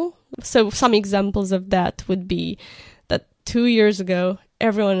normal. So some examples of that would be that 2 years ago,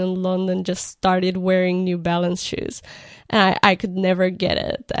 everyone in London just started wearing New Balance shoes. And I could never get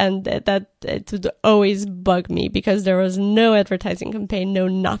it. And that it would always bug me because there was no advertising campaign, no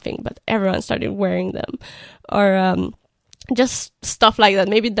nothing, but everyone started wearing them. Or just stuff like that.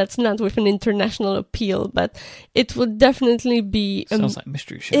 Maybe that's not with an international appeal, but it would definitely be... Sounds like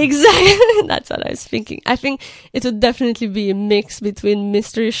mystery show. Exactly. That's what I was thinking. I think it would definitely be a mix between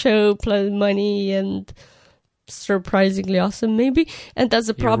mystery show, Planet Money, and... surprisingly awesome, maybe. And that's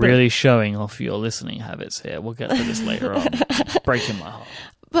the problem. You're really showing off your listening habits here. We'll get to this later on. It's breaking my heart.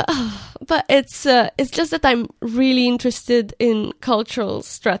 But it's just that I'm really interested in cultural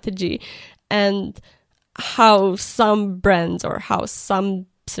strategy and how some brands or how some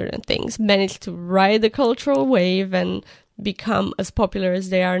certain things manage to ride the cultural wave and become as popular as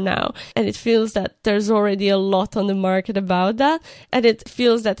they are now. And it feels that there's already a lot on the market about that, and it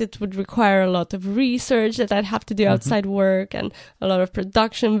feels that it would require a lot of research that I'd have to do outside work and a lot of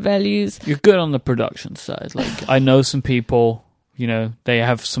production values. You're good on the production side. Like, I know some people, they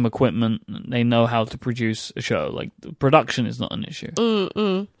have some equipment, they know how to produce a show. Like, the production is not an issue.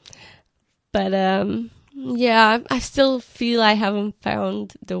 But yeah, I still feel I haven't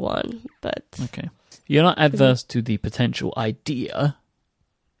found the one. But okay. You're not adverse to the potential idea.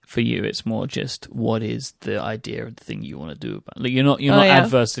 For you, it's more just what is the idea of the thing you want to do about. Like, you're not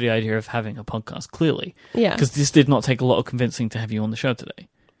adverse to the idea of having a podcast. Clearly, yeah. Because this did not take a lot of convincing to have you on the show today.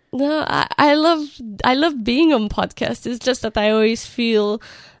 No, I love being on podcasts. It's just that I always feel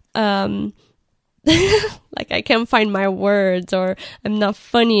like I can't find my words, or I'm not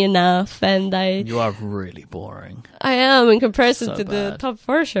funny enough, and You are really boring. I am in comparison to bad. the Top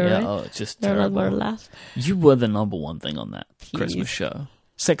 4 show, Yeah, right? oh, it's just There are a lot terrible. more laughs. You were the number one thing on that Please. Christmas show.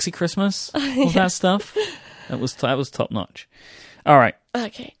 Sexy Christmas, all that stuff. That was top notch. All right.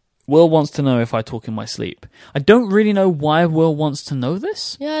 Okay. Will wants to know if I talk in my sleep. I don't really know why Will wants to know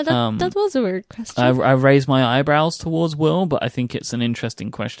this. Yeah, that was a weird question. I raise my eyebrows towards Will, but I think it's an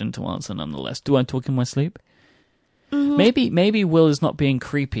interesting question to answer nonetheless. Do I talk in my sleep? Mm-hmm. Maybe Will is not being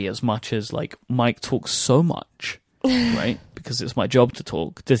creepy as much as like Mike talks so much, right? Because it's my job to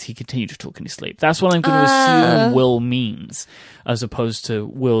talk. Does he continue to talk in his sleep? That's what I'm going to assume Will means, as opposed to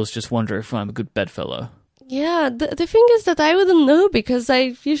Will's just wondering if I'm a good bedfellow. Yeah, the thing is that I wouldn't know because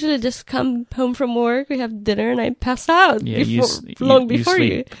I usually just come home from work, we have dinner, and I pass out long before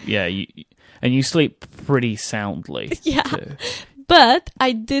you. Yeah, and you sleep pretty soundly. Yeah. Too. But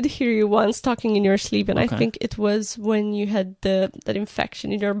I did hear you once talking in your sleep, and Okay. I think it was when you had that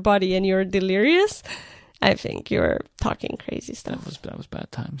infection in your body and you're delirious. I think you're talking crazy stuff. That was bad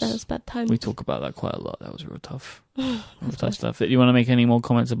times. That was bad times. We talk about that quite a lot. That was real tough. Real tough stuff. Do you want to make any more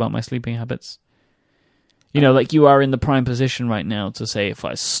comments about my sleeping habits? You know, like you are in the prime position right now to say if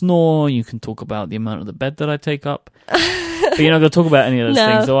I snore, you can talk about the amount of the bed that I take up. But you're not going to talk about any of those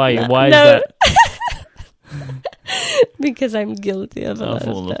things, so are you? Why is that? Because I'm guilty of Of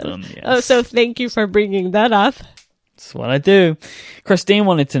all of them, yes. Oh, so thank you for bringing that up. That's what I do. Christine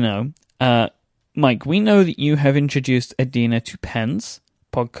wanted to know, Mike, we know that you have introduced Adina to pens,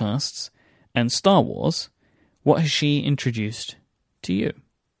 podcasts, and Star Wars. What has she introduced to you?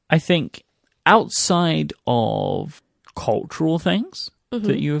 I think outside of cultural things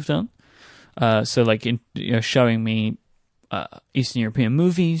that you have done, so like showing me Eastern European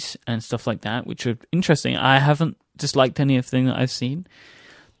movies and stuff like that, which are interesting. I haven't disliked anything that I've seen.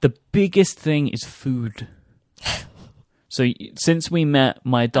 The biggest thing is food. So since we met,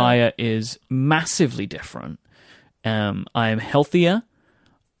 my diet is massively different. I am healthier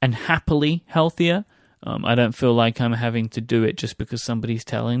and happily healthiher. I don't feel like I'm having to do it just because somebody's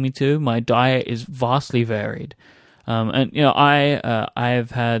telling me to. My diet is vastly varied. And, you know, I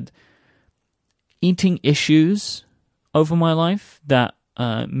have had eating issues over my life that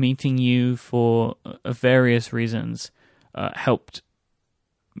meeting you for various reasons helped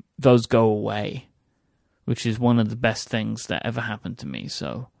those go away, which is one of the best things that ever happened to me.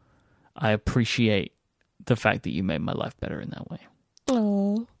 So I appreciate the fact that you made my life better in that way.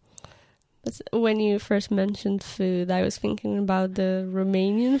 Oh. When you first mentioned food, I was thinking about the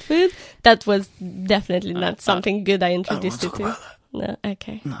Romanian food. That was definitely not something good I introduced you to. No,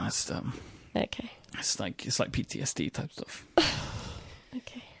 okay. No, it's Okay. it's like PTSD type stuff.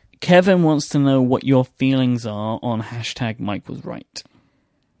 Okay. Kevin wants to know what your feelings are on hashtag Mike was right.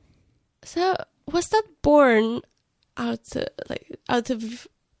 So, was that born out of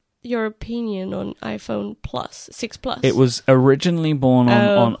your opinion on iPhone Plus, 6 Plus? It was originally born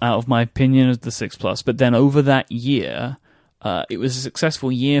on out of my opinion of the 6 Plus, but then over that year, it was a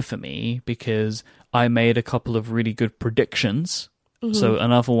successful year for me because I made a couple of really good predictions. Mm-hmm. So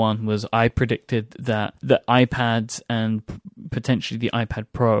another one was I predicted that the iPads and potentially the iPad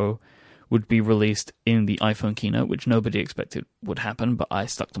Pro would be released in the iPhone keynote, which nobody expected would happen, but I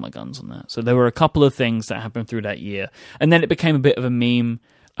stuck to my guns on that. So there were a couple of things that happened through that year. And then it became a bit of a meme.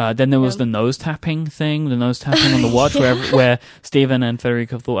 Then there was the nose tapping thing, the nose tapping on the watch, where Stephen and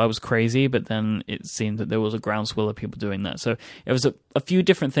Federico thought I was crazy, but then it seemed that there was a groundswell of people doing that. So it was a few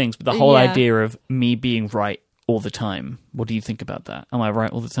different things, but the whole idea of me being right all the time. What do you think about that? Am I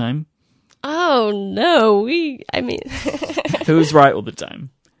right all the time? Oh, no. Who's right all the time?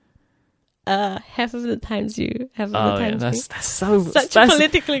 Half of the times you, half of the times that's so... Such a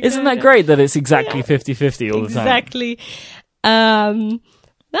politically... Isn't that great that it's exactly 50-50 all the time? Exactly.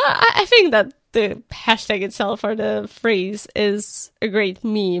 No, I think that the hashtag itself or the phrase is a great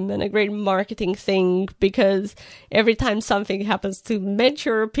meme and a great marketing thing because every time something happens to match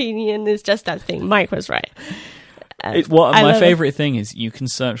your opinion, it's just that thing. Mike was right. My favorite thing is you can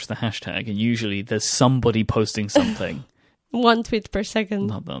search the hashtag and usually there's somebody posting something. 1 tweet per second.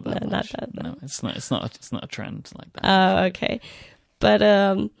 Not that much. No, it's not a trend like that. Oh, okay. But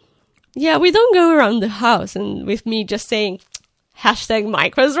yeah, we don't go around the house and with me just saying hashtag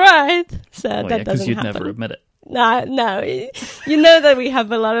Mike was right. So that doesn't happen. Because you'd never admit it. No. You know that we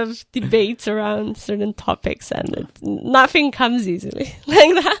have a lot of debates around certain topics and nothing comes easily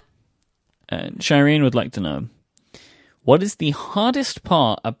like that. Shireen would like to know, what is the hardest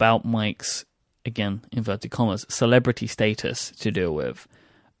part about Mike's, again, inverted commas, celebrity status to deal with?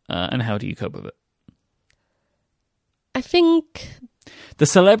 And how do you cope with it? I think... The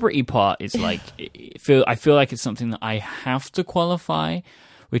celebrity part is like, I feel like it's something that I have to qualify,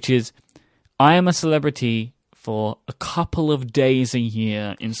 which is I am a celebrity for a couple of days a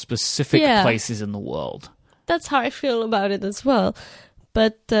year in specific places in the world. That's how I feel about it as well.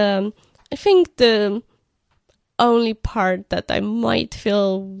 But I think the only part that I might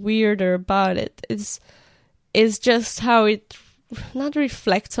feel weirder about it is just how it not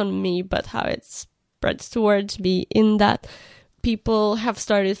reflects on me, but how it spreads towards me in that people have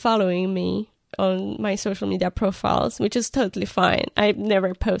started following me on my social media profiles, which is totally fine. I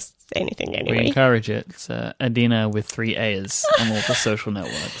never post anything anyway. We encourage it. It's Adina with 3 A's on all the social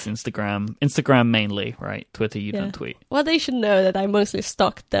networks. Instagram mainly, right? Twitter, you don't tweet. Well, they should know that I mostly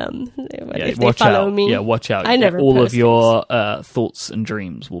stalk them if they follow me. Yeah, watch out. I never all post of your thoughts and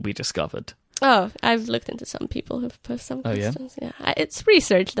dreams will be discovered. Oh, I've looked into some people who've posted some questions. Yeah, it's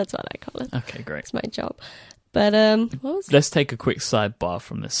research. That's what I call it. Okay, great. It's my job. But what was Let's take a quick sidebar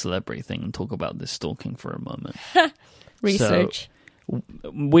from this celebrity thing and talk about this stalking for a moment. research?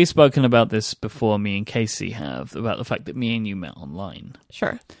 We've spoken about this before, me and Casey have, about the fact that me and you met online.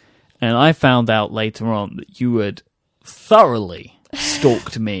 Sure. And I found out later on that you had thoroughly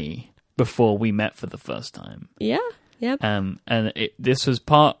stalked me before we met for the first time. Yeah. Yep. And this was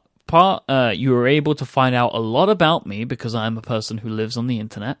part. You were able to find out a lot about me because I'm a person who lives on the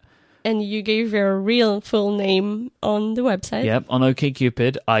internet. And you gave your real full name on the website. Yep, on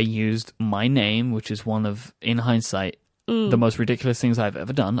OkCupid, I used my name, which is one of, in hindsight, the most ridiculous things I've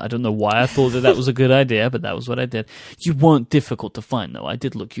ever done. I don't know why I thought that was a good idea, but that was what I did. You weren't difficult to find, though. I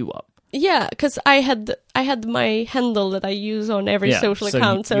did look you up. Yeah, because I had my handle that I use on every social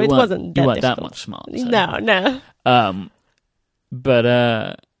account, so it wasn't that you weren't difficult. that much smart. So. No.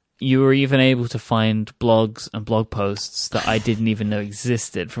 But you were even able to find blogs and blog posts that I didn't even know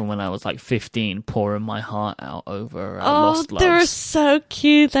existed from when I was like 15, pouring my heart out over Lost Loves. They were so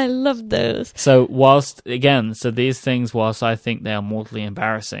cute. I love those. So these things, whilst I think they are mortally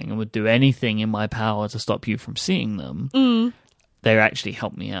embarrassing and would do anything in my power to stop you from seeing them, they actually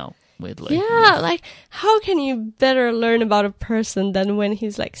helped me out. Weirdly. Yeah, like, how can you better learn about a person than when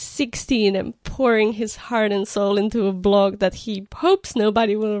he's like 16 and pouring his heart and soul into a blog that he hopes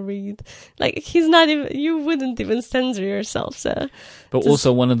nobody will read? Like, he's not even, you wouldn't even censor yourself, so. But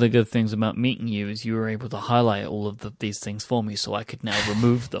also, one of the good things about meeting you is you were able to highlight all of these things for me so I could now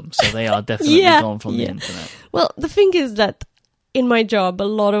remove them. So they are definitely gone from the internet. Well, the thing is that in my job, a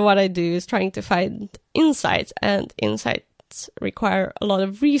lot of what I do is trying to find insights, and insights require a lot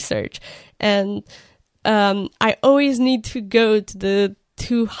of research, and I always need to go to the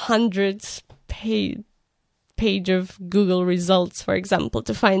 200th page of Google results, for example,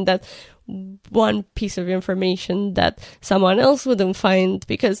 to find that one piece of information that someone else wouldn't find,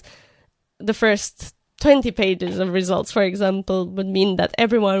 because the first 20 pages of results, for example, would mean that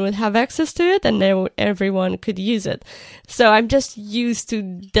everyone would have access to it and everyone could use it. So I'm just used to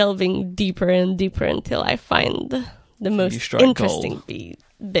delving deeper and deeper until I find the most interesting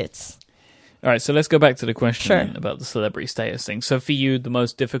bits. All right, so let's go back to the question about the celebrity status thing. So for you, the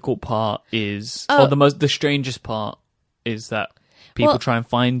most difficult part is, or the strangest part is that people try and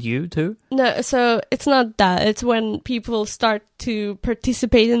find you too? No, so it's not that. It's when people start to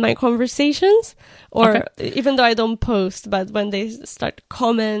participate in my conversations, or even though I don't post, but when they start to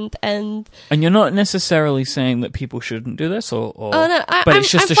comment and you're not necessarily saying that people shouldn't do this, but it's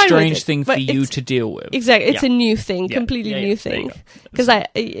just a strange thing for you to deal with. Exactly, it's a new thing, completely new thing. Because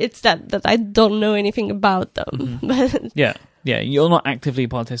it's that I don't know anything about them. Mm-hmm. Yeah, you're not actively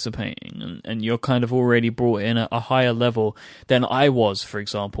participating, and you're kind of already brought in a higher level than I was, for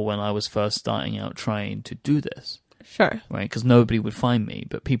example, when I was first starting out trying to do this. Sure. Right, because nobody would find me,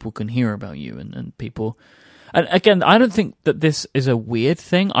 but people can hear about you, and people... And again, I don't think that this is a weird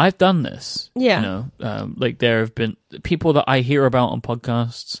thing. I've done this. Yeah. You know, like there have been people that I hear about on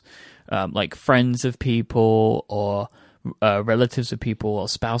podcasts, like friends of people or relatives of people or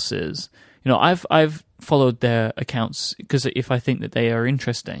spouses. You know, I've followed their accounts because if I think that they are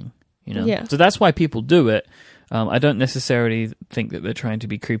interesting, you know. Yeah. So that's why people do it. I don't necessarily think that they're trying to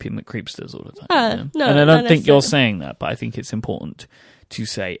be creepy McCreepsters all the time. You know? No, and I don't think you're saying that, but I think it's important to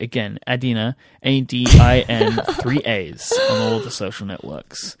say, again, Adina, Adin, 3 A's on all the social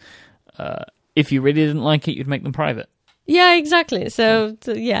networks. If you really didn't like it, you'd make them private. Yeah, exactly. So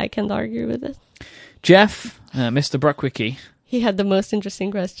I can't argue with it. Jeff, Mr. Bruckwicki, he had the most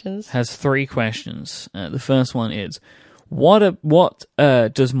interesting questions. Has 3 questions. The first one is, what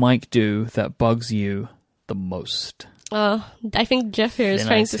does Mike do that bugs you the most? I think Jeff here is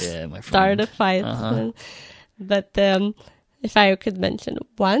trying to start a fight. But if I could mention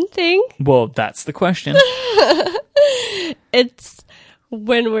one thing... Well, that's the question. It's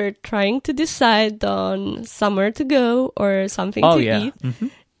when we're trying to decide on somewhere to go or something to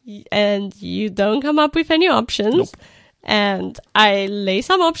eat, and you don't come up with any options. Nope. And I lay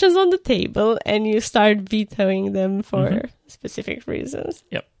some options on the table, and you start vetoing them for specific reasons.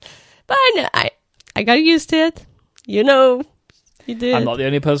 Yep. But I got used to it. You know, you did. I'm not the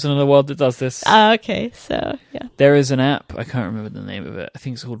only person in the world that does this. Okay, so, yeah. There is an app, I can't remember the name of it. I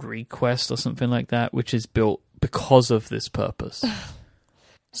think it's called Request or something like that, which is built because of this purpose.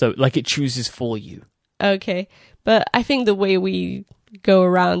 So, like, it chooses for you. Okay, but I think the way we go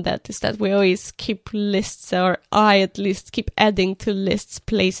around that is that we always keep lists, or I at least keep adding to lists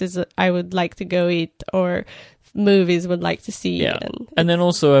places that I would like to go eat or movies would like to see. Yeah. And then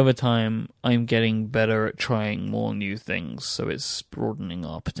also over time, I'm getting better at trying more new things, so it's broadening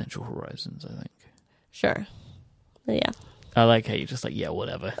our potential horizons, I think. Sure. Yeah. I like how you're just like, yeah,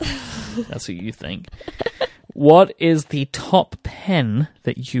 whatever. That's what you think. What is the top pen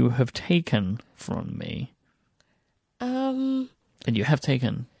that you have taken from me? And you have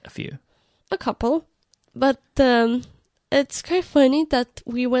taken a few. A couple. But it's kind of funny that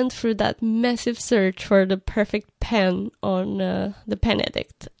we went through that massive search for the perfect pen on the Pen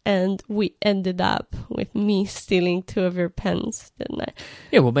Addict, and we ended up with me stealing 2 of your pens, didn't I?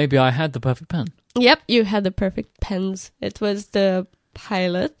 Yeah, well, maybe I had the perfect pen. Yep, you had the perfect pens. It was the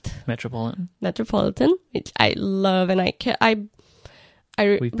Pilot Metropolitan, which I love, and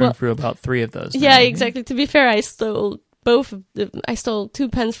we've been through about 3 of those. Yeah, exactly. To be fair, I stole both of them. I stole 2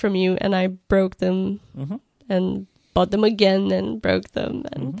 pens from you, and I broke them and bought them again and broke them.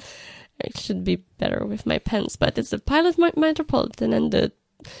 And it should be better with my pens, but it's the Pilot Metropolitan and the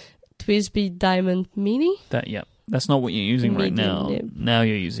TWSBI Diamond Mini. That's not what you're using right now. Nib. Now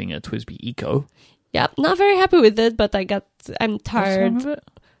you're using a TWSBI Eco. Yeah, not very happy with it, but I'm tired What's wrong with it?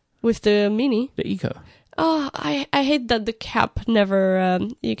 with the Mini. The Eco. Oh, I hate that the cap never,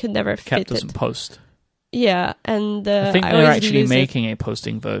 you can never The cap fit doesn't it. post. Yeah, and I think I they're always actually lose making a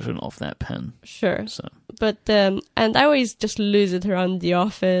posting version of that pen. Sure. So But, and I always just lose it around the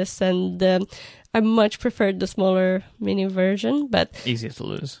office, and I much preferred the smaller Mini version, but... easier to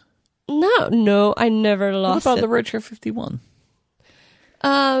lose. No, I never lost What about it. the Retro 51?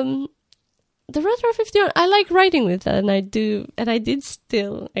 The Retro 51, I like writing with that, and I did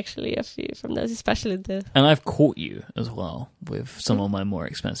steal actually a few from those, especially the... And I've caught you as well with some of my more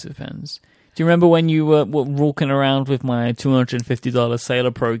expensive pens. Do you remember when you were walking around with my $250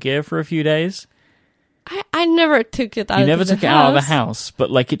 Sailor Pro gear for a few days? I never took it out of the house. You never took it out of the house, but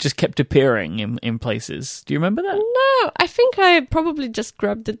like it just kept appearing in places. Do you remember that? No, I think I probably just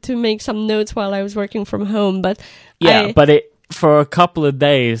grabbed it to make some notes while I was working from home, but... Yeah, but it, for a couple of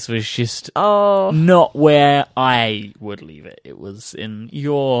days, was just not where I would leave it. It was in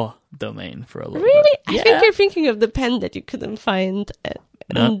your domain for a little Really? bit. I think you're thinking of the pen that you couldn't find,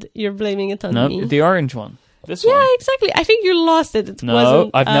 and you're blaming it on me. No, the orange one. This one. Yeah, exactly. I think you lost it. It No,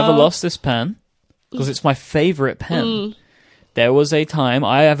 wasn't... I've never lost this pen, because it's my favorite pen. There was a time,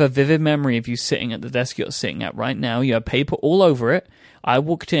 I have a vivid memory of you sitting at the desk you're sitting at right now. You have paper all over it. I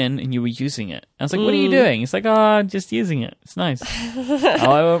walked in and you were using it. I was like, what are you doing? It's like, I'm just using it. It's nice. I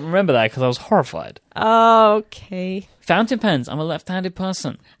won't remember that because I was horrified. Okay. Fountain pens. I'm a left-handed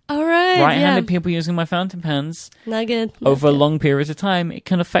person. All right. Right-handed people using my fountain pens Not good. over long periods of time, it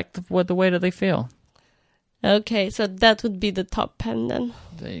can affect the way that they feel. Okay, so that would be the top pen then.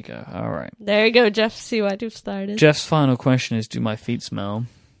 There you go. All right. There you go, Jeff. See what you've started. Jeff's final question is, do my feet smell?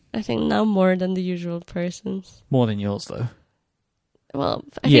 I think now more than the usual person's. More than yours, though. Well,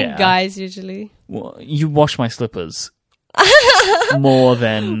 I think guys usually. Well, you wash my slippers more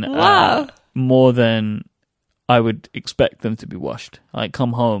than Wow. more than I would expect them to be washed. I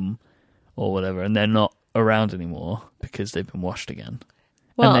come home or whatever, and they're not around anymore because they've been washed again.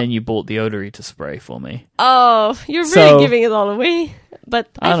 Well, And then you bought deodorant spray for me. oh, you're really So- giving it all away. But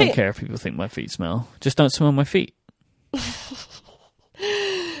I don't think care if people think my feet smell. Just don't smell my feet.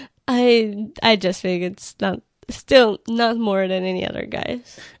 I just think it's still not more than any other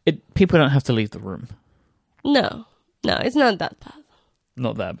guys. People don't have to leave the room. No, it's not that bad.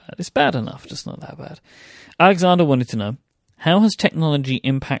 Not that bad. It's bad enough, just not that bad. Alexander wanted to know, how has technology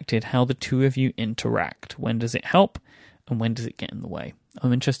impacted how the two of you interact? When does it help, and when does it get in the way?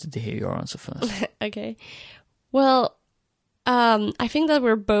 I'm interested to hear your answer first. Okay. Well, I think that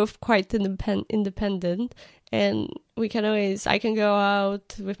we're both quite independent, and I can go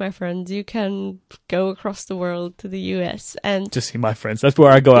out with my friends. You can go across the world to the US and Just see my friends. That's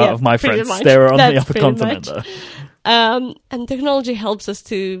where I go out with my pretty friends. much. They're on the That's other pretty continent, much. though. And technology helps us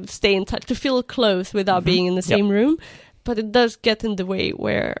to stay in touch, to feel close without being in the same room. But it does get in the way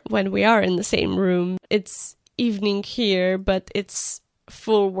when we are in the same room, it's evening here, but it's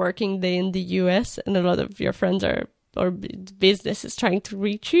full working day in the US, and a lot of your friends or business is trying to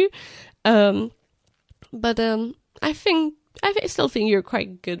reach you. But I still think you're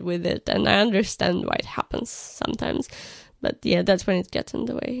quite good with it, and I understand why it happens sometimes. But yeah, that's when it gets in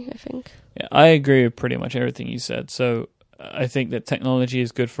the way, I think. Yeah, I agree with pretty much everything you said. So I think that technology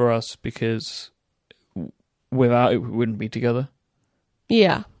is good for us because without it, we wouldn't be together.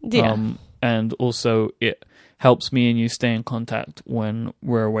 Yeah. And also it helps me and you stay in contact when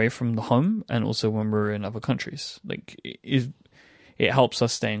we're away from the home and also when we're in other countries. Like it helps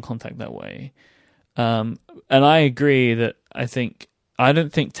us stay in contact that way. And I agree that I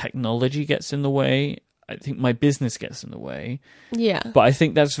don't think technology gets in the way. I think my business gets in the way. Yeah. But I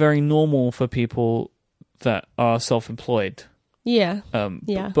think that's very normal for people that are self-employed. Yeah.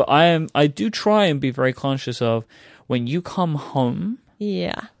 Yeah. But I do try and be very conscious of when you come home.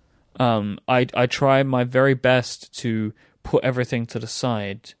 Yeah. I try my very best to put everything to the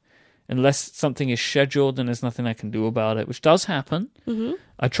side. Unless something is scheduled and there's nothing I can do about it, which does happen. Mm-hmm.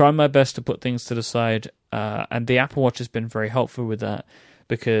 I try my best to put things to the side, and the Apple Watch has been very helpful with that,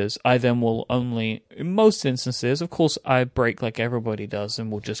 because I then will only, in most instances, of course I break like everybody does and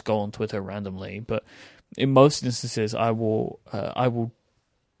will just go on Twitter randomly, but in most instances I will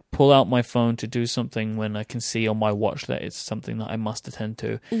pull out my phone to do something when I can see on my watch that it's something that I must attend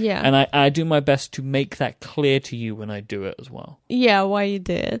to. Yeah. And I do my best to make that clear to you when I do it as well. Yeah, why you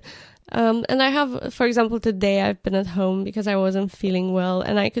did. And I have, for example, today I've been at home because I wasn't feeling well,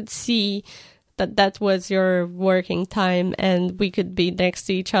 and I could see that was your working time, and we could be next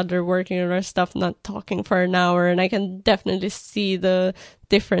to each other working on our stuff, not talking for an hour, and I can definitely see the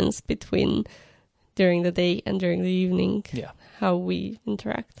difference between during the day and during the evening. Yeah. How we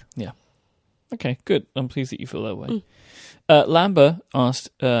interact. Yeah. Okay, good. I'm pleased that you feel that way. Lambert asked,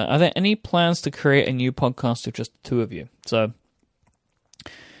 are there any plans to create a new podcast with just the two of you? So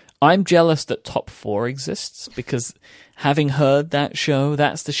I'm jealous that Top 4 exists, because having heard that show,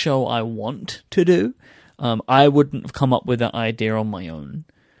 that's the show I want to do. I wouldn't have come up with that idea on my own.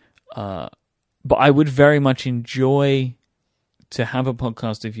 But I would very much enjoy to have a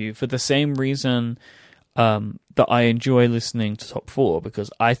podcast with you for the same reason that I enjoy listening to Top 4,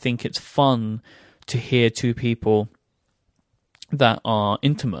 because I think it's fun to hear two people that are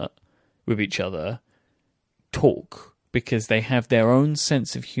intimate with each other talk, because they have their own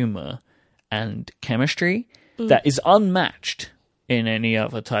sense of humor and chemistry that is unmatched in any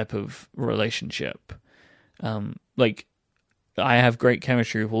other type of relationship. Like, I have great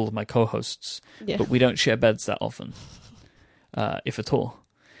chemistry with all of my co-hosts, but we don't share beds that often, if at all.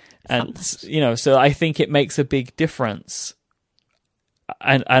 And, so I think it makes a big difference.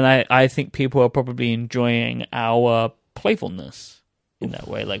 And I think people are probably enjoying our playfulness in that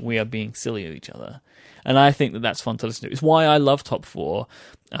way. Like, we are being silly with each other. And I think that that's fun to listen to. It's why I love Top 4.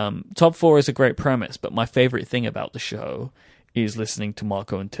 Top 4 is a great premise, but my favorite thing about the show is listening to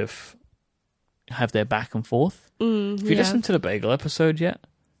Marco and Tiff have their back and forth. Have you listened to the Bagel episode yet?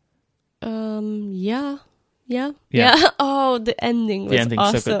 Yeah. Oh, the ending was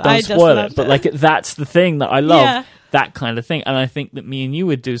awesome. So good. Don't spoil it, but like that's the thing that I love, that kind of thing. And I think that me and you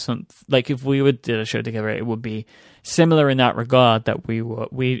would do something, like if we would do a show together, it would be similar in that regard, that we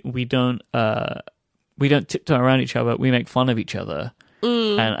don't tiptoe around each other. We make fun of each other,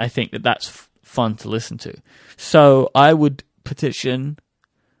 and I think that that's fun to listen to. So I would petition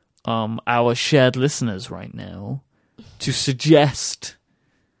our shared listeners right now to suggest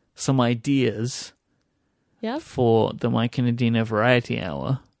some ideas for the Mike and Adina Variety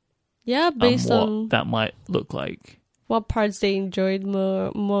Hour. Yeah, based on what that might look like. What parts they enjoyed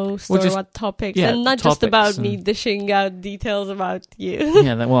most, or what topics, and not just about me dishing out details about you.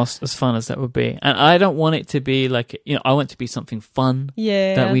 Yeah, as fun as that would be. And I don't want it to be like, I want it to be something fun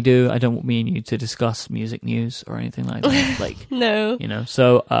that we do. I don't want me and you to discuss music news or anything like that. Like, no.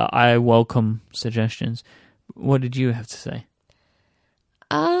 So I welcome suggestions. What did you have to say?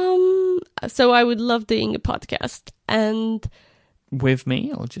 So I would love doing a podcast, and with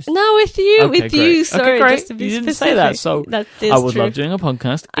me, or just with you? Okay, with great. you. Sorry, okay, just to be you didn't specific. say that. So I would love doing a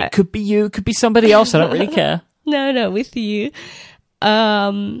podcast. It could be you, it could be somebody else. I don't really care. No, with you.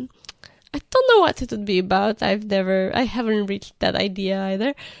 I don't know what it would be about. I haven't reached that idea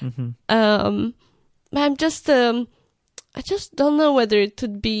either. Mm-hmm. I'm just, I just don't know whether it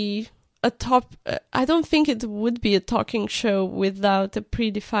would be I don't think it would be a talking show without a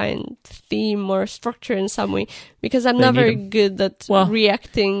predefined theme or structure in some way, because I'm not very good at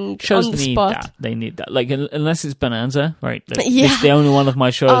reacting shows on the need spot. That. They need that. Like, unless it's Bonanza, right? Like, it's the only one of my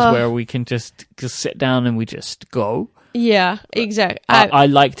shows where we can just sit down and we just go. Yeah, exactly. I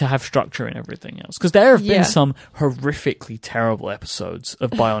like to have structure in everything else, because there have been some horrifically terrible episodes of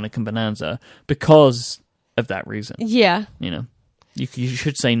Bionic and Bonanza because of that reason. Yeah. You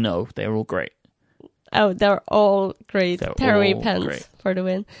should say no. They're all great. Oh, they're all great. Tearaway pants great. For the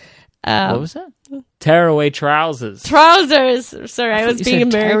win. What was that? Tearaway trousers. Trousers! Sorry, I was being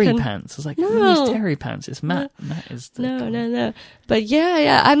American. Terry pants. I was like, who is Terry pants? It's Matt. Matt is the No. But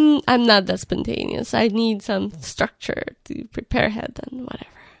yeah, I'm not that spontaneous. I need some structure to prepare ahead and whatever.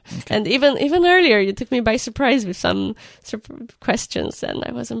 Okay. And even earlier, you took me by surprise with some questions, and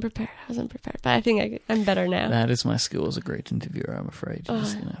I wasn't prepared. But I think I'm better now. That is my skill as a great interviewer, I'm afraid.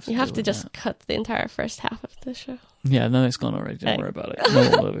 You have to just cut the entire first half of the show. Yeah, no, it's gone already. Don't worry about it. No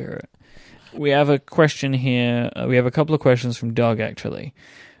one will overhear it. We have a question here. We have a couple of questions from Doug, actually.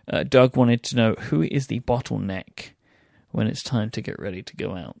 Doug wanted to know, who is the bottleneck when it's time to get ready to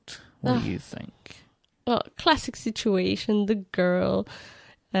go out? What do you think? Well, classic situation, the girl.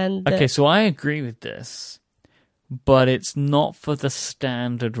 And Okay, so I agree with this, but it's not for the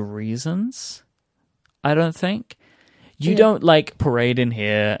standard reasons, I don't think. You don't, like, parade in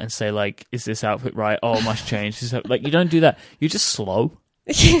here and say, like, is this outfit right? Oh, it must change. Like, you don't do that. You're just slow.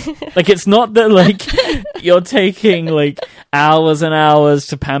 Like, it's not that, like, you're taking, like, hours and hours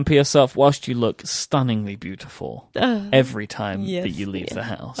to pamper yourself whilst you look stunningly beautiful every time that you leave the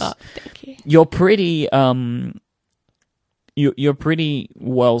house. Oh, thank you. You're pretty, you're pretty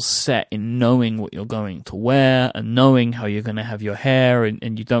well set in knowing what you're going to wear and knowing how you're going to have your hair,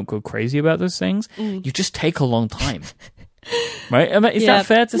 and you don't go crazy about those things. You just take a long time. Right? Is that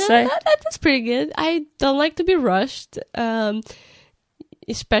fair to say? That's pretty good. I don't like to be rushed.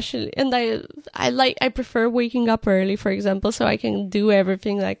 Especially, and I prefer waking up early, for example, so I can do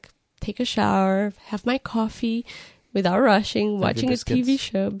everything, like take a shower, have my coffee without rushing, watching a TV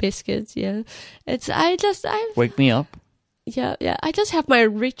show, biscuits. Yeah, I wake me up. Yeah. I just have my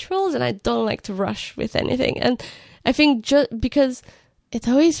rituals, and I don't like to rush with anything. And I think just because it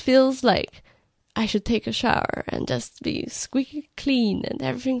always feels like I should take a shower and just be squeaky clean and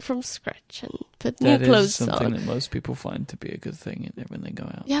everything from scratch and put new clothes on. That is something that most people find to be a good thing when they go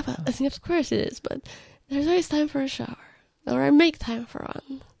out. Yeah, but I think of course it is. But there's always time for a shower, or I make time for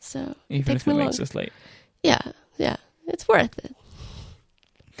one. So even if it makes us late. Yeah, it's worth it.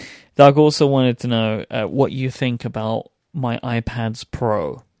 Doug also wanted to know what you think about my iPads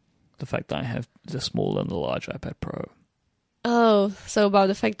Pro, the fact that I have the small and the large iPad Pro. Oh, so about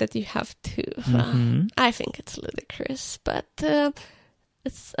the fact that you have two. Mm-hmm. I think it's ludicrous, but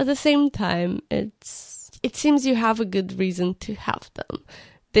it's at the same time, it seems you have a good reason to have them.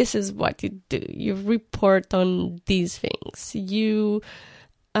 This is what you do. You report on these things. You're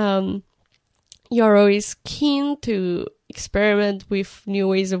always keen to experiment with new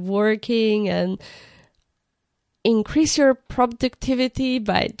ways of working and increase your productivity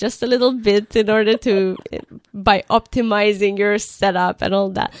by just a little bit in order to by optimizing your setup and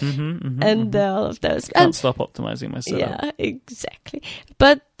all that all of those. Can't stop optimizing my setup. Yeah, exactly.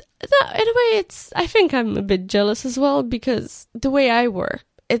 But in a way, I think I'm a bit jealous as well, because the way I work,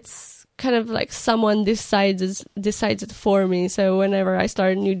 it's kind of like someone decides it for me. So whenever I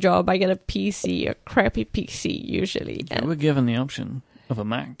start a new job, I get a PC, a crappy PC usually. You were given the option of a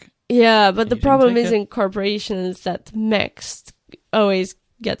Mac. Yeah, but the problem is in corporations that Macs always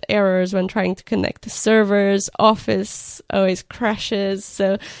get errors when trying to connect to servers. Office always crashes.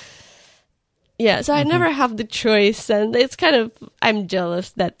 So, yeah, so I never have the choice. And it's kind of, I'm jealous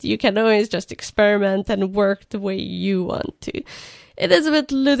that you can always just experiment and work the way you want to. It is a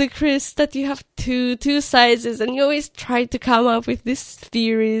bit ludicrous that you have two sizes and you always try to come up with these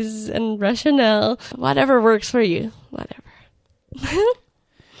theories and rationale. Whatever works for you. Whatever.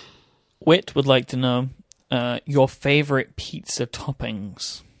 Whit would like to know your favorite pizza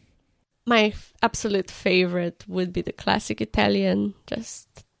toppings. My absolute favorite would be the classic Italian,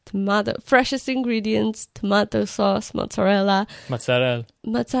 just tomato, freshest ingredients, tomato sauce, mozzarella.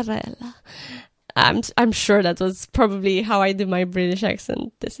 I'm sure that was probably how I do my British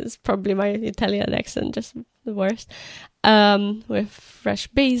accent. This is probably my Italian accent, just the worst. With fresh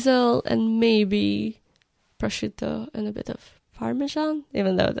basil and maybe prosciutto and a bit of Parmesan,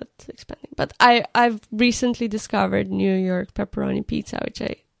 even though that's expanding. But I've recently discovered New York pepperoni pizza, which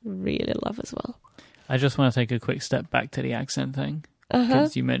I really love as well. I just want to take a quick step back to the accent thing.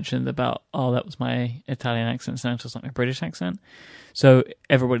 Because you mentioned about, that was my Italian accent, sounds just like my British accent. So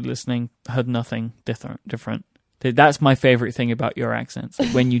everybody listening heard nothing different. That's my favorite thing about your accents.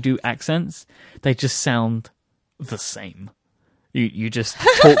 Like when you do accents, they just sound the same. You just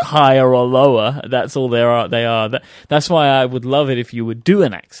talk higher or lower. That's all they are. That's why I would love it if you would do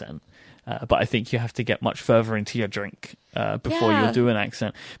an accent. But I think you have to get much further into your drink before you'll do an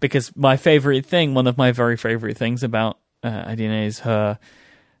accent. Because one of my very favorite things about Adina is her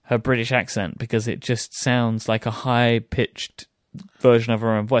British accent, because it just sounds like a high-pitched version of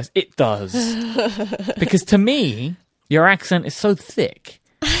her own voice. It does. Because to me, your accent is so thick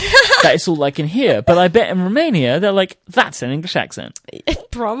that it's all I can hear. But I bet in Romania, they're like, that's an English accent.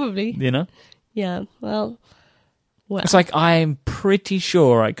 Probably. You know? Yeah, well. It's like, I'm pretty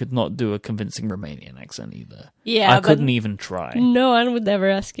sure I could not do a convincing Romanian accent either. Yeah, I couldn't even try. No one would ever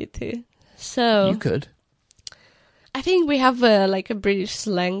ask you to. So you could. I think we have a British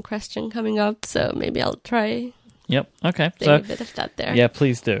slang question coming up, so maybe I'll try. Yep. Okay. So a bit of that there. Yeah,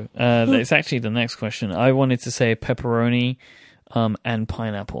 please do. It's actually the next question. I wanted to say pepperoni, and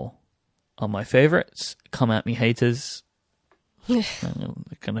pineapple are my favorites. Come at me, haters.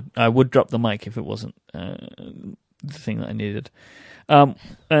 I would drop the mic if it wasn't the thing that I needed.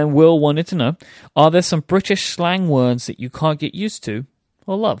 And Will wanted to know: are there some British slang words that you can't get used to,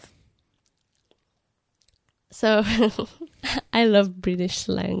 or love? So, I love British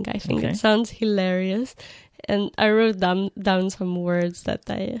slang. I think Okay. it sounds hilarious. And I wrote down some words that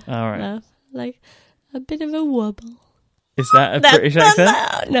I All right. love. Like, a bit of a wobble. Is that a British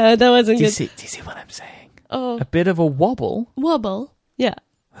accent? No, that wasn't Do you good. see what I'm saying? Oh, A bit of a wobble? wobble. Yeah.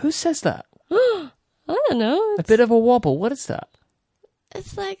 Who says that? I don't know. A bit of a wobble. What is that?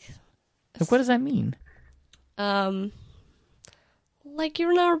 It's like, Like, what does that mean? like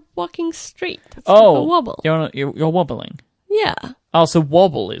you're not walking straight. It's Oh, a wobble. You're wobbling. Yeah. Oh, so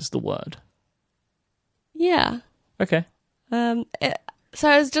wobble is the word. Yeah. Okay. So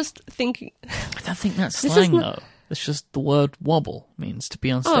I was just thinking. I don't think that's This is slang, not- though. It's just the word wobble means to be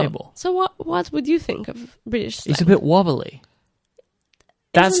unstable. Oh, so what would you think of British slang? It's a bit wobbly.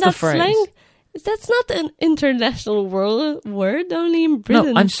 That's Isn't the that phrase. Slang? That's not an international word, only in No,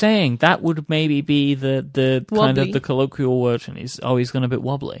 Britain. I'm saying that would maybe be the kind of Wobbly. the colloquial version. He's gone a bit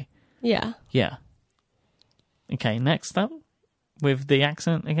wobbly. Yeah. Yeah. Okay, next up with the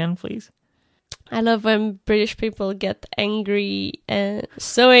accent again, please. I love when British people get angry,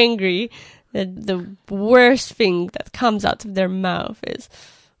 so angry that the worst thing that comes out of their mouth is,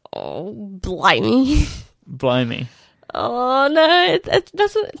 "Oh, blimey." Blimey. Oh, no, it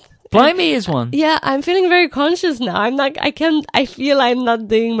doesn't. Blimey is one. Yeah, I'm feeling very conscious now. I feel I'm not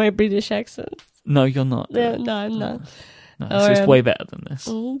doing my British accent. No, you're not. No, I'm not. No, Or, it's way better than this.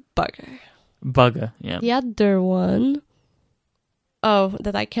 Oh, bugger. Bugger, yeah. The other one,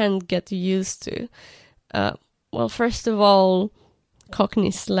 that I can't get used to. Well, first of all,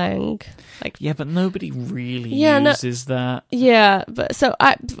 Cockney slang. Yeah, but nobody really Yeah, no- uses that. Yeah, but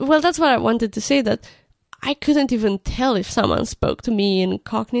that's what I wanted to say, that I couldn't even tell if someone spoke to me in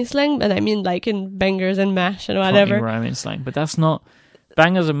Cockney slang, but I mean like in bangers and mash and whatever. Cockney rhyming slang. But that's not...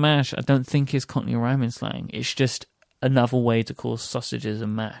 Bangers and mash, I don't think is Cockney rhyming slang. It's just another way to call sausages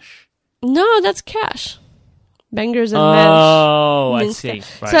and mash. No, that's cash. Bangers and mash. Oh, I means see.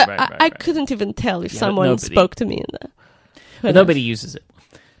 cash. Right, So right. I couldn't even tell if Yeah, but someone nobody- spoke to me in that. But nobody uses it.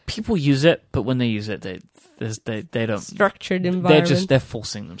 People use it, but when they use it, they don't... Structured environment. They're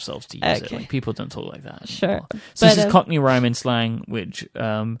forcing themselves to use it. Okay. Like, people don't talk like that Sure. anymore. So this But, is Cockney rhyming slang, which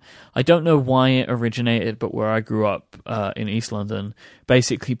I don't know why it originated, but where I grew up in East London,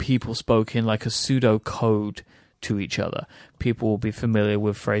 basically people spoke in like a pseudo code to each other. People will be familiar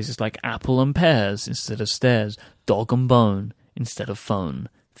with phrases like apple and pears instead of stairs, dog and bone instead of phone,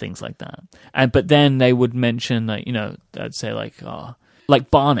 things like that. But then they would mention, like, I'd say like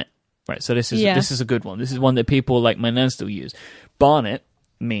barnet. Right, so this is a good one. This is one that people like my nan still use. Barnet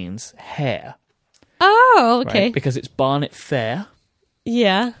means hair. Oh, okay. Right? Because it's Barnet Fair.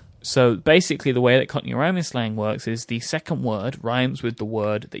 Yeah. So basically the way that Cockney rhyming slang works is the second word rhymes with the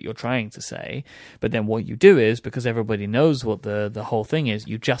word that you're trying to say, but then what you do is, because everybody knows what the whole thing is,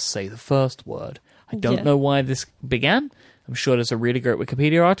 you just say the first word. I don't know why this began. I'm sure there's a really great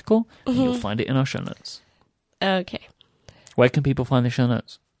Wikipedia article, and you'll find it in our show notes. Okay. Where can people find the show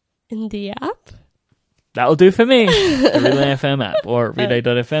notes? In the app? That'll do for me. The Relay FM app, or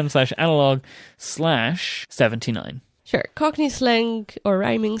relay.fm/analog/79. Sure. Cockney slang or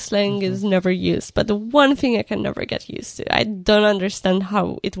rhyming slang is never used, but the one thing I can never get used to, I don't understand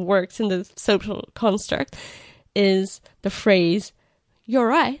how it works in the social construct, is the phrase, "You're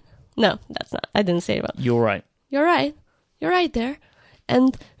right." No, that's not. I didn't say it well. You're right. You're right. You're right there.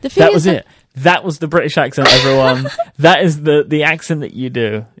 And the thing That is was it. That was the British accent, everyone. That is the accent that you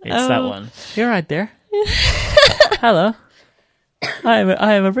do. It's that one. You're right there. Hello.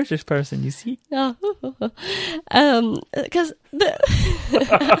 I am a British person, you see. Because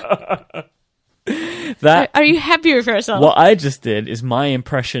That are you happy with yourself? what I just did is my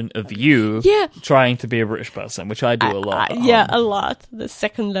impression of you Yeah. trying to be a British person, which I do a lot. Yeah, a lot. The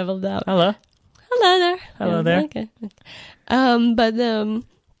second level down. Hello. Hello there. Hello Yeah, there. Okay.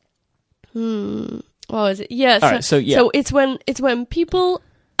 What was it? Yeah. Alright, so yeah. So it's when people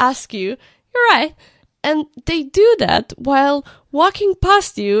ask you, "You're right," and they do that while walking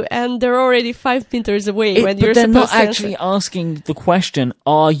past you, and they're already 5 meters away when But you're they're supposed not to actually answer. asking the question,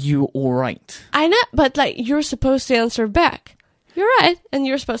 are you alright? I know, but like you're supposed to answer back. "You're right," and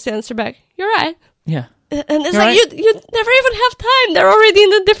you're supposed to answer back. "You're right." Yeah. And it's You're like right. you never even have time. They're already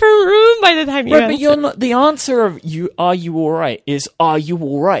in a different room by the time you Right, answer. but you're not. The answer of "Are you all right?" is "Are you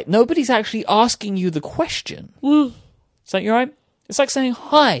all right?" Nobody's actually asking you the question. It's like, "You're right." It's like saying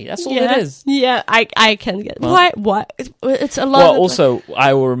 "Hi." That's all yeah. it is. Yeah, I can get Well- why. What? It's a lot. Well, of, also,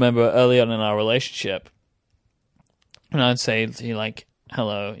 I will remember early on in our relationship, and I'd say to you like,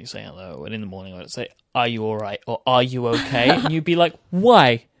 "Hello," you say "Hello," and in the morning I'd say, "Are you all right?" or "Are you okay?" and you'd be like,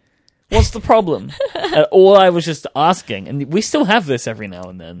 "Why? What's the problem? All I was just asking, and we still have this every now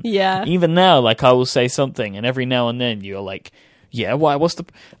and then. Yeah. Even now, like, I will say something, and every now and then you're like, yeah, why? What's the...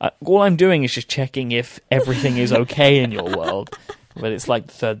 all I'm doing is just checking if everything is okay in your world. But it's like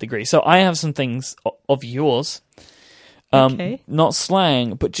the third degree. So I have some things of yours. Okay. Not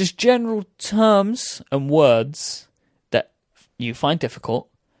slang, but just general terms and words that you find difficult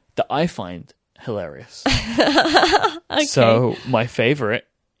that I find hilarious. Okay. So my favorite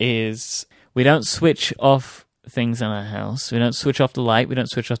is we don't switch off things in our house. We don't switch off the light. We don't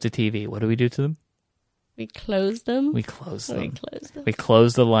switch off the TV. What do we do to them? We close them. We close them. We close them. We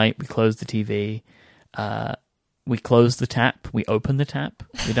close the light. We close the TV. We close the tap. We open the tap.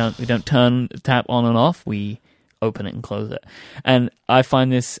 We don't turn the tap on and off. We open it and close it. And I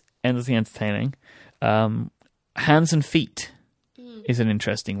find this endlessly entertaining. Hands and feet is an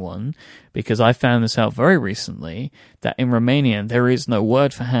interesting one because I found this out very recently that in Romanian there is no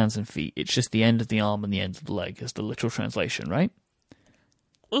word for hands and feet. It's just the end of the arm and the end of the leg is the literal translation, right?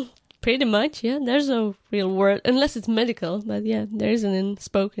 Pretty much, yeah. There's no real word, unless it's medical. But yeah, there isn't in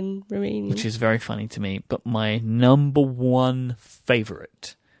spoken Romanian. Which is very funny to me. But my number one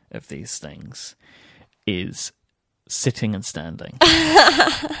favorite of these things is sitting and standing.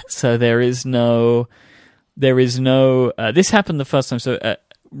 So there is no... this happened the first time. So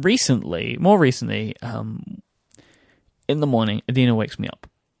more recently, in the morning, Adina wakes me up.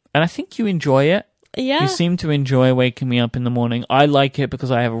 And I think you enjoy it. Yeah. You seem to enjoy waking me up in the morning. I like it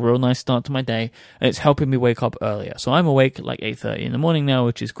because I have a real nice start to my day, and it's helping me wake up earlier. So I'm awake at like 8:30 in the morning now,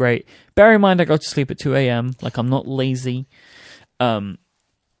 which is great. Bear in mind, I go to sleep at 2 a.m. Like, I'm not lazy. And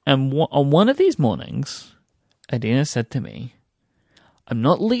on one of these mornings, Adina said to me, "I'm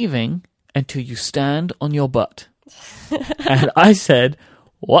not leaving until you stand on your butt." And I said,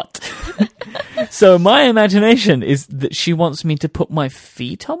 "What?" So my imagination is that she wants me to put my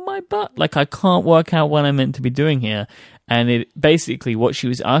feet on my butt. Like, I can't work out what I'm meant to be doing here. And it basically, what she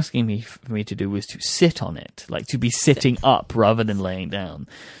was asking me for me to do was to sit on it, like to be sitting up rather than laying down.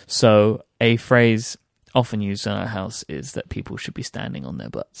 So a phrase often used in our house is that people should be standing on their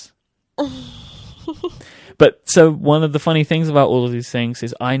butts. But so one of the funny things about all of these things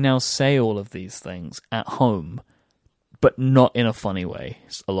is I now say all of these things at home, but not in a funny way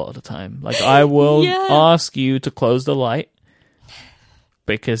a lot of the time. Like, I will ask you to close the light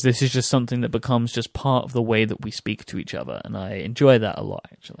because this is just something that becomes just part of the way that we speak to each other. And I enjoy that a lot,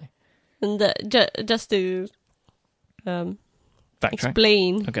 actually. And just to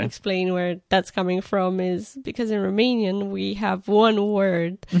Backtrack. explain where that's coming from is because in Romanian we have one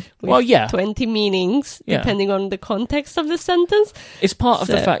word Well, yeah. 20 meanings depending on the context of the sentence. It's part of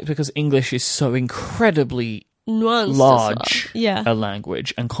the fact because English is so incredibly Nuanced large a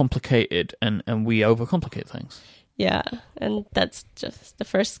language and complicated, and we overcomplicate things. Yeah, and that's just the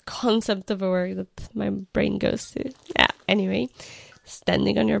first concept of a word that my brain goes to. Yeah, anyway,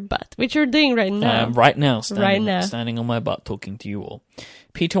 standing on your butt, which you're doing right now. Standing on my butt, talking to you all.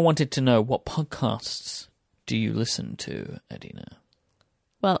 Peter wanted to know, what podcasts do you listen to, Adina?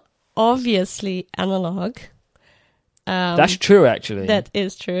 Well, obviously, Analog. That's true, actually. That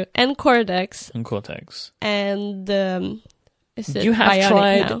is true. And Cortex. And is it you have Bionic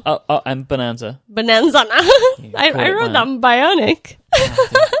tried and Bonanza. Bonanza now. I wrote down Bionic.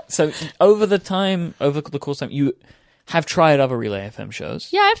 So over the course of time, you have tried other Relay FM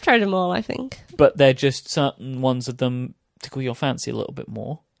shows. Yeah, I've tried them all, I think. But they're just certain ones of them tickle your fancy a little bit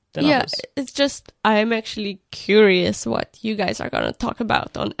more than others. It's just I'm actually curious what you guys are going to talk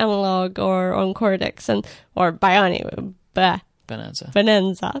about on Analog or on Cortex or Bionic. Bonanza.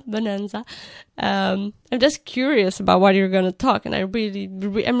 I'm just curious about what you're going to talk, and I'm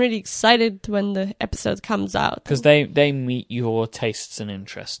really excited when the episode comes out. Because they meet your tastes and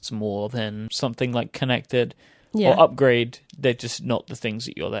interests more than something like Connected or Upgrade. They're just not the things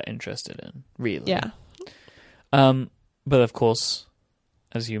that you're that interested in, really. Yeah. But of course,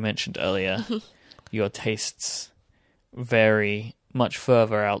 as you mentioned earlier, your tastes vary much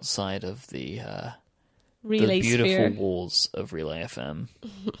further outside of the beautiful sphere. walls of Relay FM.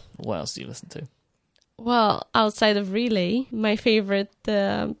 What else do you listen to? Well, outside of Relay, my favorite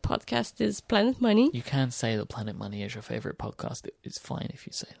podcast is Planet Money. You can say that Planet Money is your favorite podcast. It's fine if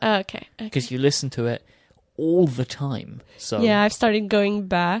you say that. Okay. Because you listen to it all the time. So yeah, I've started going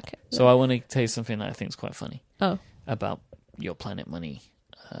back. So I want to tell you something that I think is quite funny. Oh. About your Planet Money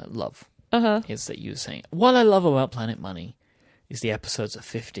love. Uh-huh. Is that you were saying, what I love about Planet Money is the episodes are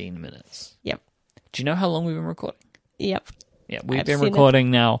 15 minutes. Yep. Do you know how long we've been recording? Yep. Yeah, we've I've been seen recording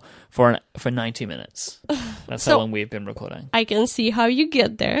now for 90 minutes. That's So- how long we've been recording. I can see how you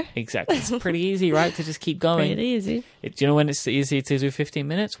get there. Exactly. It's pretty easy, right, to just keep going. Pretty easy. Do you know when it's easy to do 15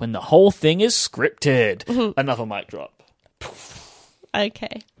 minutes? When the whole thing is scripted. Another mic drop.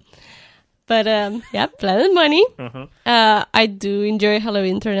 Okay. But yeah, Planet Money. I do enjoy Hello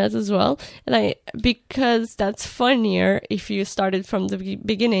Internet as well, and because that's funnier if you started from the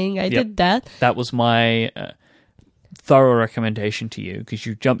beginning. I did that. That was my thorough recommendation to you, because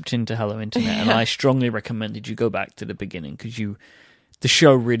you jumped into Hello Internet, and I strongly recommended you go back to the beginning, because the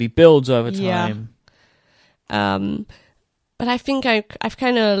show really builds over time. But I think I've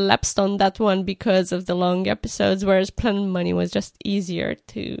kind of lapsed on that one because of the long episodes, whereas Planet Money was just easier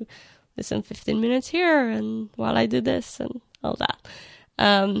to listen 15 minutes here and while I do this and all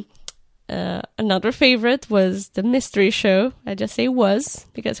that. Another favorite was the Mystery Show. I just say was,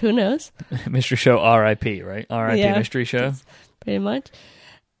 because who knows? Mystery Show R.I.P., right? R.I.P. Yeah, Mystery Show. Pretty much.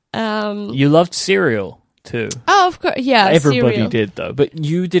 You loved Serial, too. Oh, of course. Yeah, Everybody Serial. did, though. But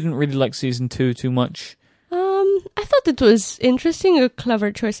you didn't really like season 2 too much. I thought it was interesting, a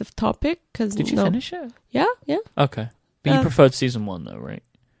clever choice of topic. Did you finish it? Yeah. Okay. But you preferred season 1, though, right?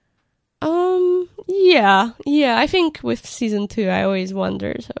 Yeah. I think with season 2, I always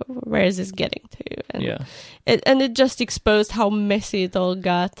wonder, so where is this getting to? And it just exposed how messy it all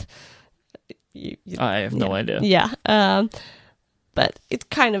got. I have no idea. Yeah. But it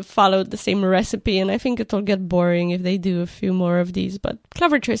kind of followed the same recipe, and I think it'll get boring if they do a few more of these. But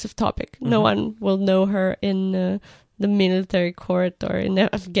clever choice of topic. No one will know her in the military court or in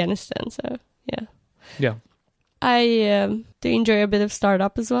Afghanistan. So yeah. Yeah. I do enjoy a bit of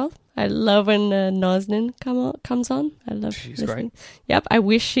startup as well. I love when Nazanin comes on. I love She's listening. great. Yep, I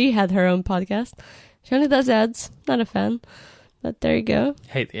wish she had her own podcast. She only does ads. Not a fan. But there you go.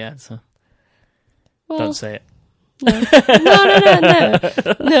 Hate the ads, huh? Well, Don't say it. No.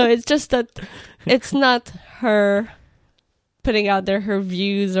 No, it's just that it's not her putting out there her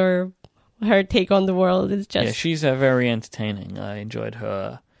views or her take on the world. It's just... Yeah, she's very entertaining. I enjoyed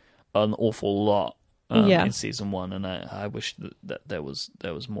her an awful lot in season 1, and I wish that there was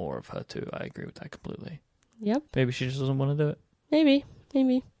more of her too. I agree with that completely. Yep. Maybe she just doesn't want to do it. Maybe.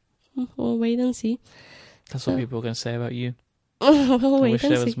 We'll wait and see. That's what people are going to say about you. We'll I wait wish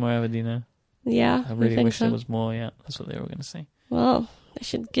and there see. was more Everdina. Yeah, I really think wish so. there was more, yeah. That's what they were going to say. Well, they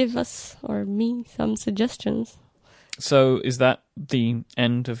should give us, or me, some suggestions. So, is that the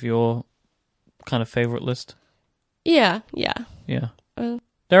end of your kind of favorite list? Yeah. Yeah. Well,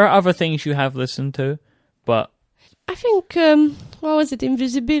 There are other things you have listened to, but... I think, what was it,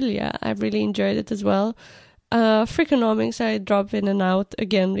 Invisibilia? I really enjoyed it as well. Freakonomics, I drop in and out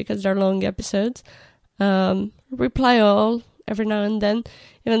again because they're long episodes. Reply All, every now and then,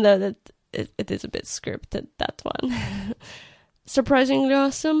 even though that it is a bit scripted, that one. Surprisingly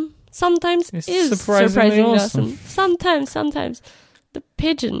Awesome. Sometimes It's is surprisingly awesome. Sometimes. The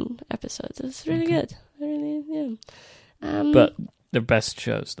pigeon episodes is really Okay. good. Really, yeah. But the best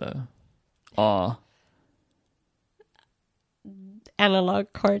shows, though, are... Analog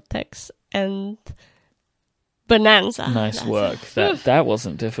Cortex and Bonanza. Nice That's work. it. That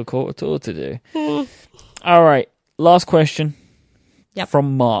wasn't difficult at all to do. All right, last question. Yep.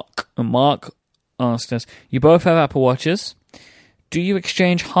 From Mark. And Mark asked us, you both have Apple Watches. Do you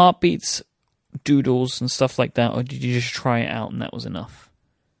exchange heartbeats, doodles, and stuff like that, or did you just try it out and that was enough?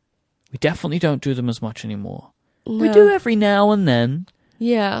 We definitely don't do them as much anymore. We No. do every now and then,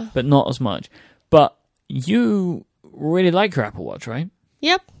 Yeah. but not as much. But you really like your Apple Watch, right?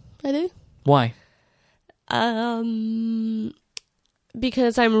 Yep, I do. Why?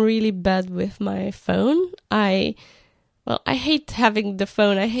 Because I'm really bad with my phone. I hate having the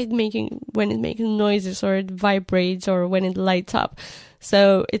phone. I hate when it makes noises or it vibrates or when it lights up.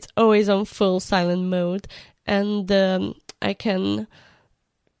 So it's always on full silent mode. And I can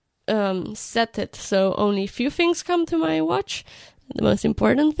set it so only few things come to my watch. The most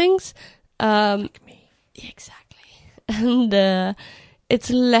important things. Like me. Exactly. And it's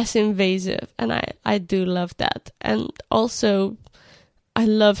less invasive, and I do love that. And also, I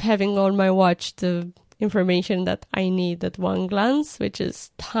love having on my watch the information that I need at one glance, which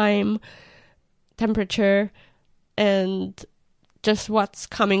is time, temperature, and just what's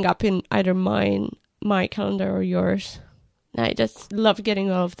coming up in either my calendar or yours. And I just love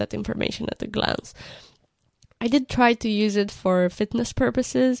getting all of that information at a glance. I did try to use it for fitness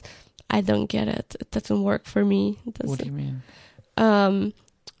purposes. I don't get it. It doesn't work for me. What do you mean?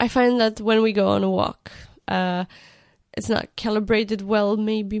 I find that when we go on a walk, it's not calibrated well,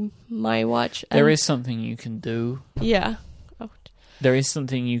 maybe my watch. There is something you can do. Yeah. There is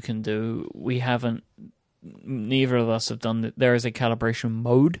something you can do. We haven't neither of us have done it. There is a calibration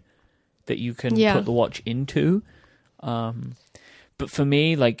mode that you can Yeah. put the watch into. But for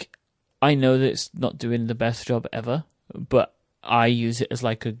me, like, I know that it's not doing the best job ever, but I use it as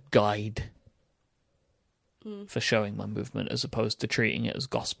like a guide for showing my movement as opposed to treating it as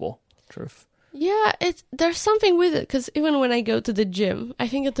gospel truth. Yeah, there's something with it, because even when I go to the gym, I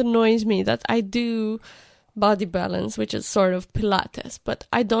think it annoys me that I do body balance, which is sort of Pilates, but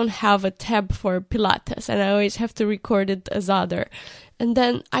I don't have a tab for Pilates, and I always have to record it as other. And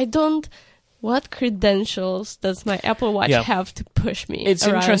then I don't... What credentials does my Apple Watch Yeah. have to push me It's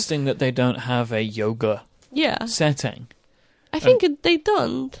around? interesting that they don't have a yoga Yeah, setting, I think they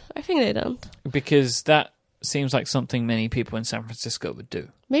don't. I think they don't. because that seems like something many people in San Francisco would do.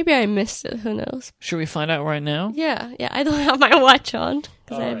 Maybe I missed it. Who knows? Should we find out right now? Yeah. I don't have my watch on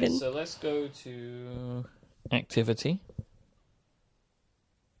because I've Alright, been. so let's go to activity.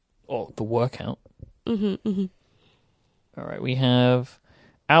 Or the workout. Alright, we have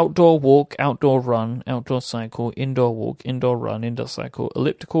outdoor walk, outdoor run, outdoor cycle, indoor walk, indoor run, indoor cycle,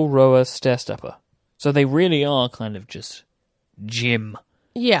 elliptical, rower, stair stepper. So they really are kind of just gym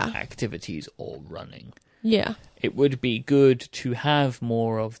Yeah. activities or running. Yeah. It would be good to have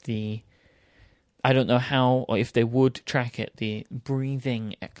more of the, I don't know how, or if they would track it, the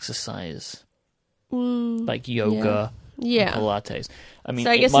breathing exercise, like yoga, Yeah. Pilates. I mean,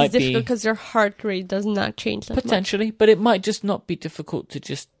 So I guess it might it's difficult be because your heart rate does not change that much. potentially, but it might just not be difficult to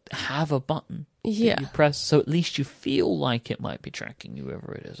just have a button that Yeah. you press, so at least you feel like it might be tracking you,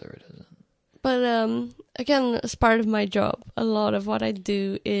 whether it is or it isn't. But again, as part of my job, a lot of what I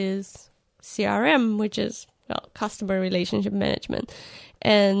do is CRM, which is customer relationship management,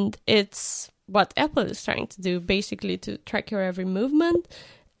 and it's what Apple is trying to do, basically to track your every movement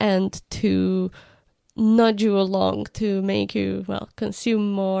and to nudge you along to make you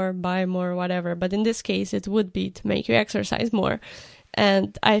consume more, buy more, whatever. But in this case, it would be to make you exercise more,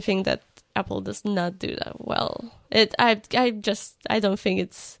 and I think that Apple does not do that well. I don't think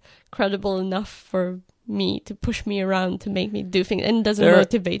it's credible enough for me to push me around to make me do things, and it doesn't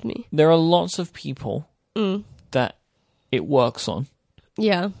motivate me. There are lots of people that it works on.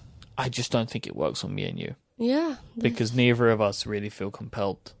 Yeah. I just don't think it works on me and you, Yeah. because neither of us really feel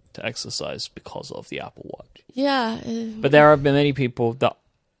compelled to exercise because of the Apple Watch. Yeah. But there have been many people that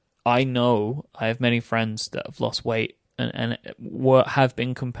I know, I have many friends that have lost weight and have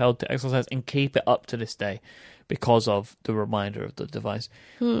been compelled to exercise and keep it up to this day because of the reminder of the device.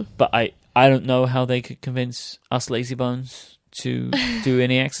 But I don't know how they could convince us lazy bones to do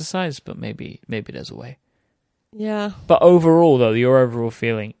any exercise, but maybe there's a way. Yeah. But overall, though, your overall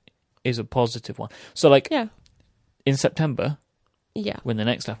feeling is a positive one. So, like, Yeah. in September, Yeah. when the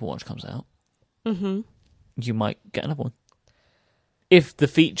next Apple Watch comes out, Mm-hmm. you might get another one. If the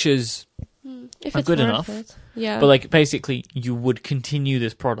features If are it's good worth enough. it. Yeah. But, like, basically, you would continue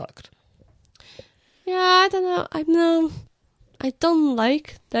this product. Yeah, I don't know. I don't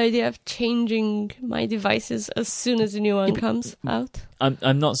like the idea of changing my devices as soon as a new one comes out.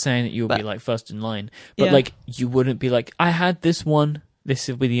 I'm not saying that you'll be, But- like, first in line. But, Yeah. like, you wouldn't be like, I had this one. This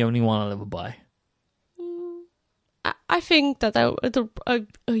will be the only one I'll ever buy. I think that a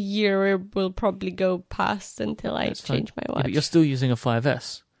year will probably go past until I That's fine. change my Yeah, watch. but you're still using a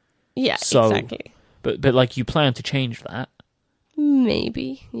 5S. Yeah, So- exactly. But, like, you plan to change that.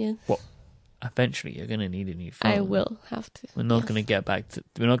 Maybe, yeah. Eventually, you're going to need a new phone. I will have to. We're not yes. going to get back to...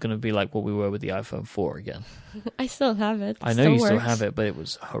 We're not going to be like what we were with the iPhone 4 again. I still have it. I know you still works. have it, but it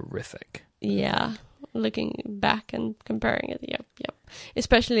was horrific. Yeah, looking back and comparing it, yep.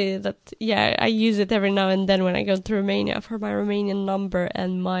 Especially that, I use it every now and then when I go to Romania for my Romanian number,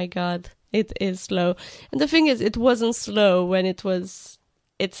 and my God, it is slow. And the thing is, it wasn't slow when it was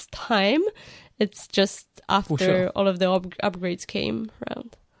its time. It's just after sure. all of the upgrades came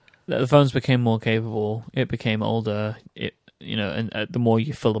around. The phones became more capable. It became older. And the more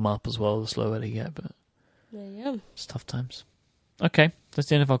you fill them up as well, the slower they get. But Yeah. it's tough times. Okay, that's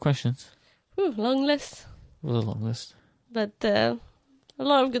the end of our questions. Whew, long list. It was a long list. But a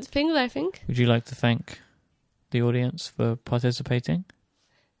lot of good things, I think. Would you like to thank the audience for participating?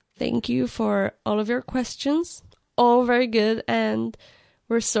 Thank you for all of your questions. All very good, and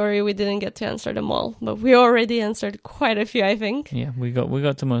we're sorry we didn't get to answer them all, but we already answered quite a few, I think. Yeah, we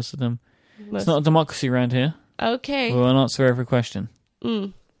got to most of them. Most. It's not a democracy around here. Okay. We won't answer every question.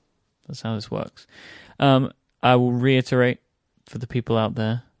 That's how this works. I will reiterate for the people out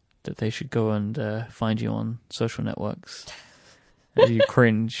there that they should go and find you on social networks. As you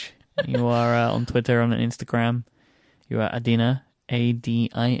cringe. You are on Twitter, on Instagram. You are Adina,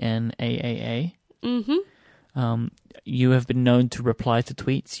 ADINAAA. You have been known to reply to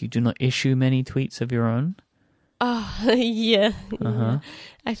tweets. You do not issue many tweets of your own. Oh, yeah. Uh-huh.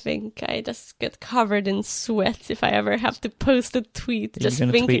 I think I just get covered in sweat if I ever have to post a tweet. Are you just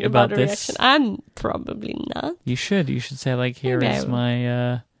gonna thinking tweet about about the this? reaction. I'm probably not. You should. You should say, like, here Maybe I is will.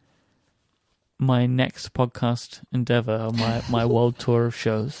 my my next podcast endeavor, or my world tour of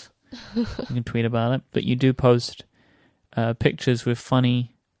shows. You can tweet about it. But you do post pictures with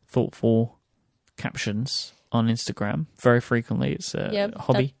funny, thoughtful captions on Instagram very frequently. It's a Yep,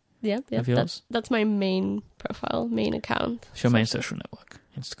 hobby Yeah, of yours. that's my main profile, main account. It's your main social network,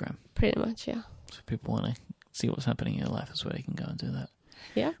 Instagram. Pretty much, yeah. So if people want to see what's happening in your life, that's where they can go and do that.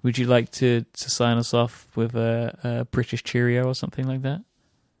 Yeah. Would you like to sign us off with a British cheerio or something like that?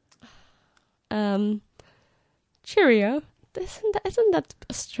 Cheerio. Isn't that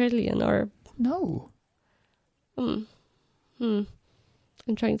Australian or? No. I'm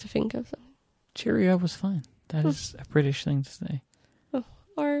trying to think of something. Cheerio was fine. That is a British thing to say.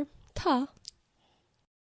 Or ta.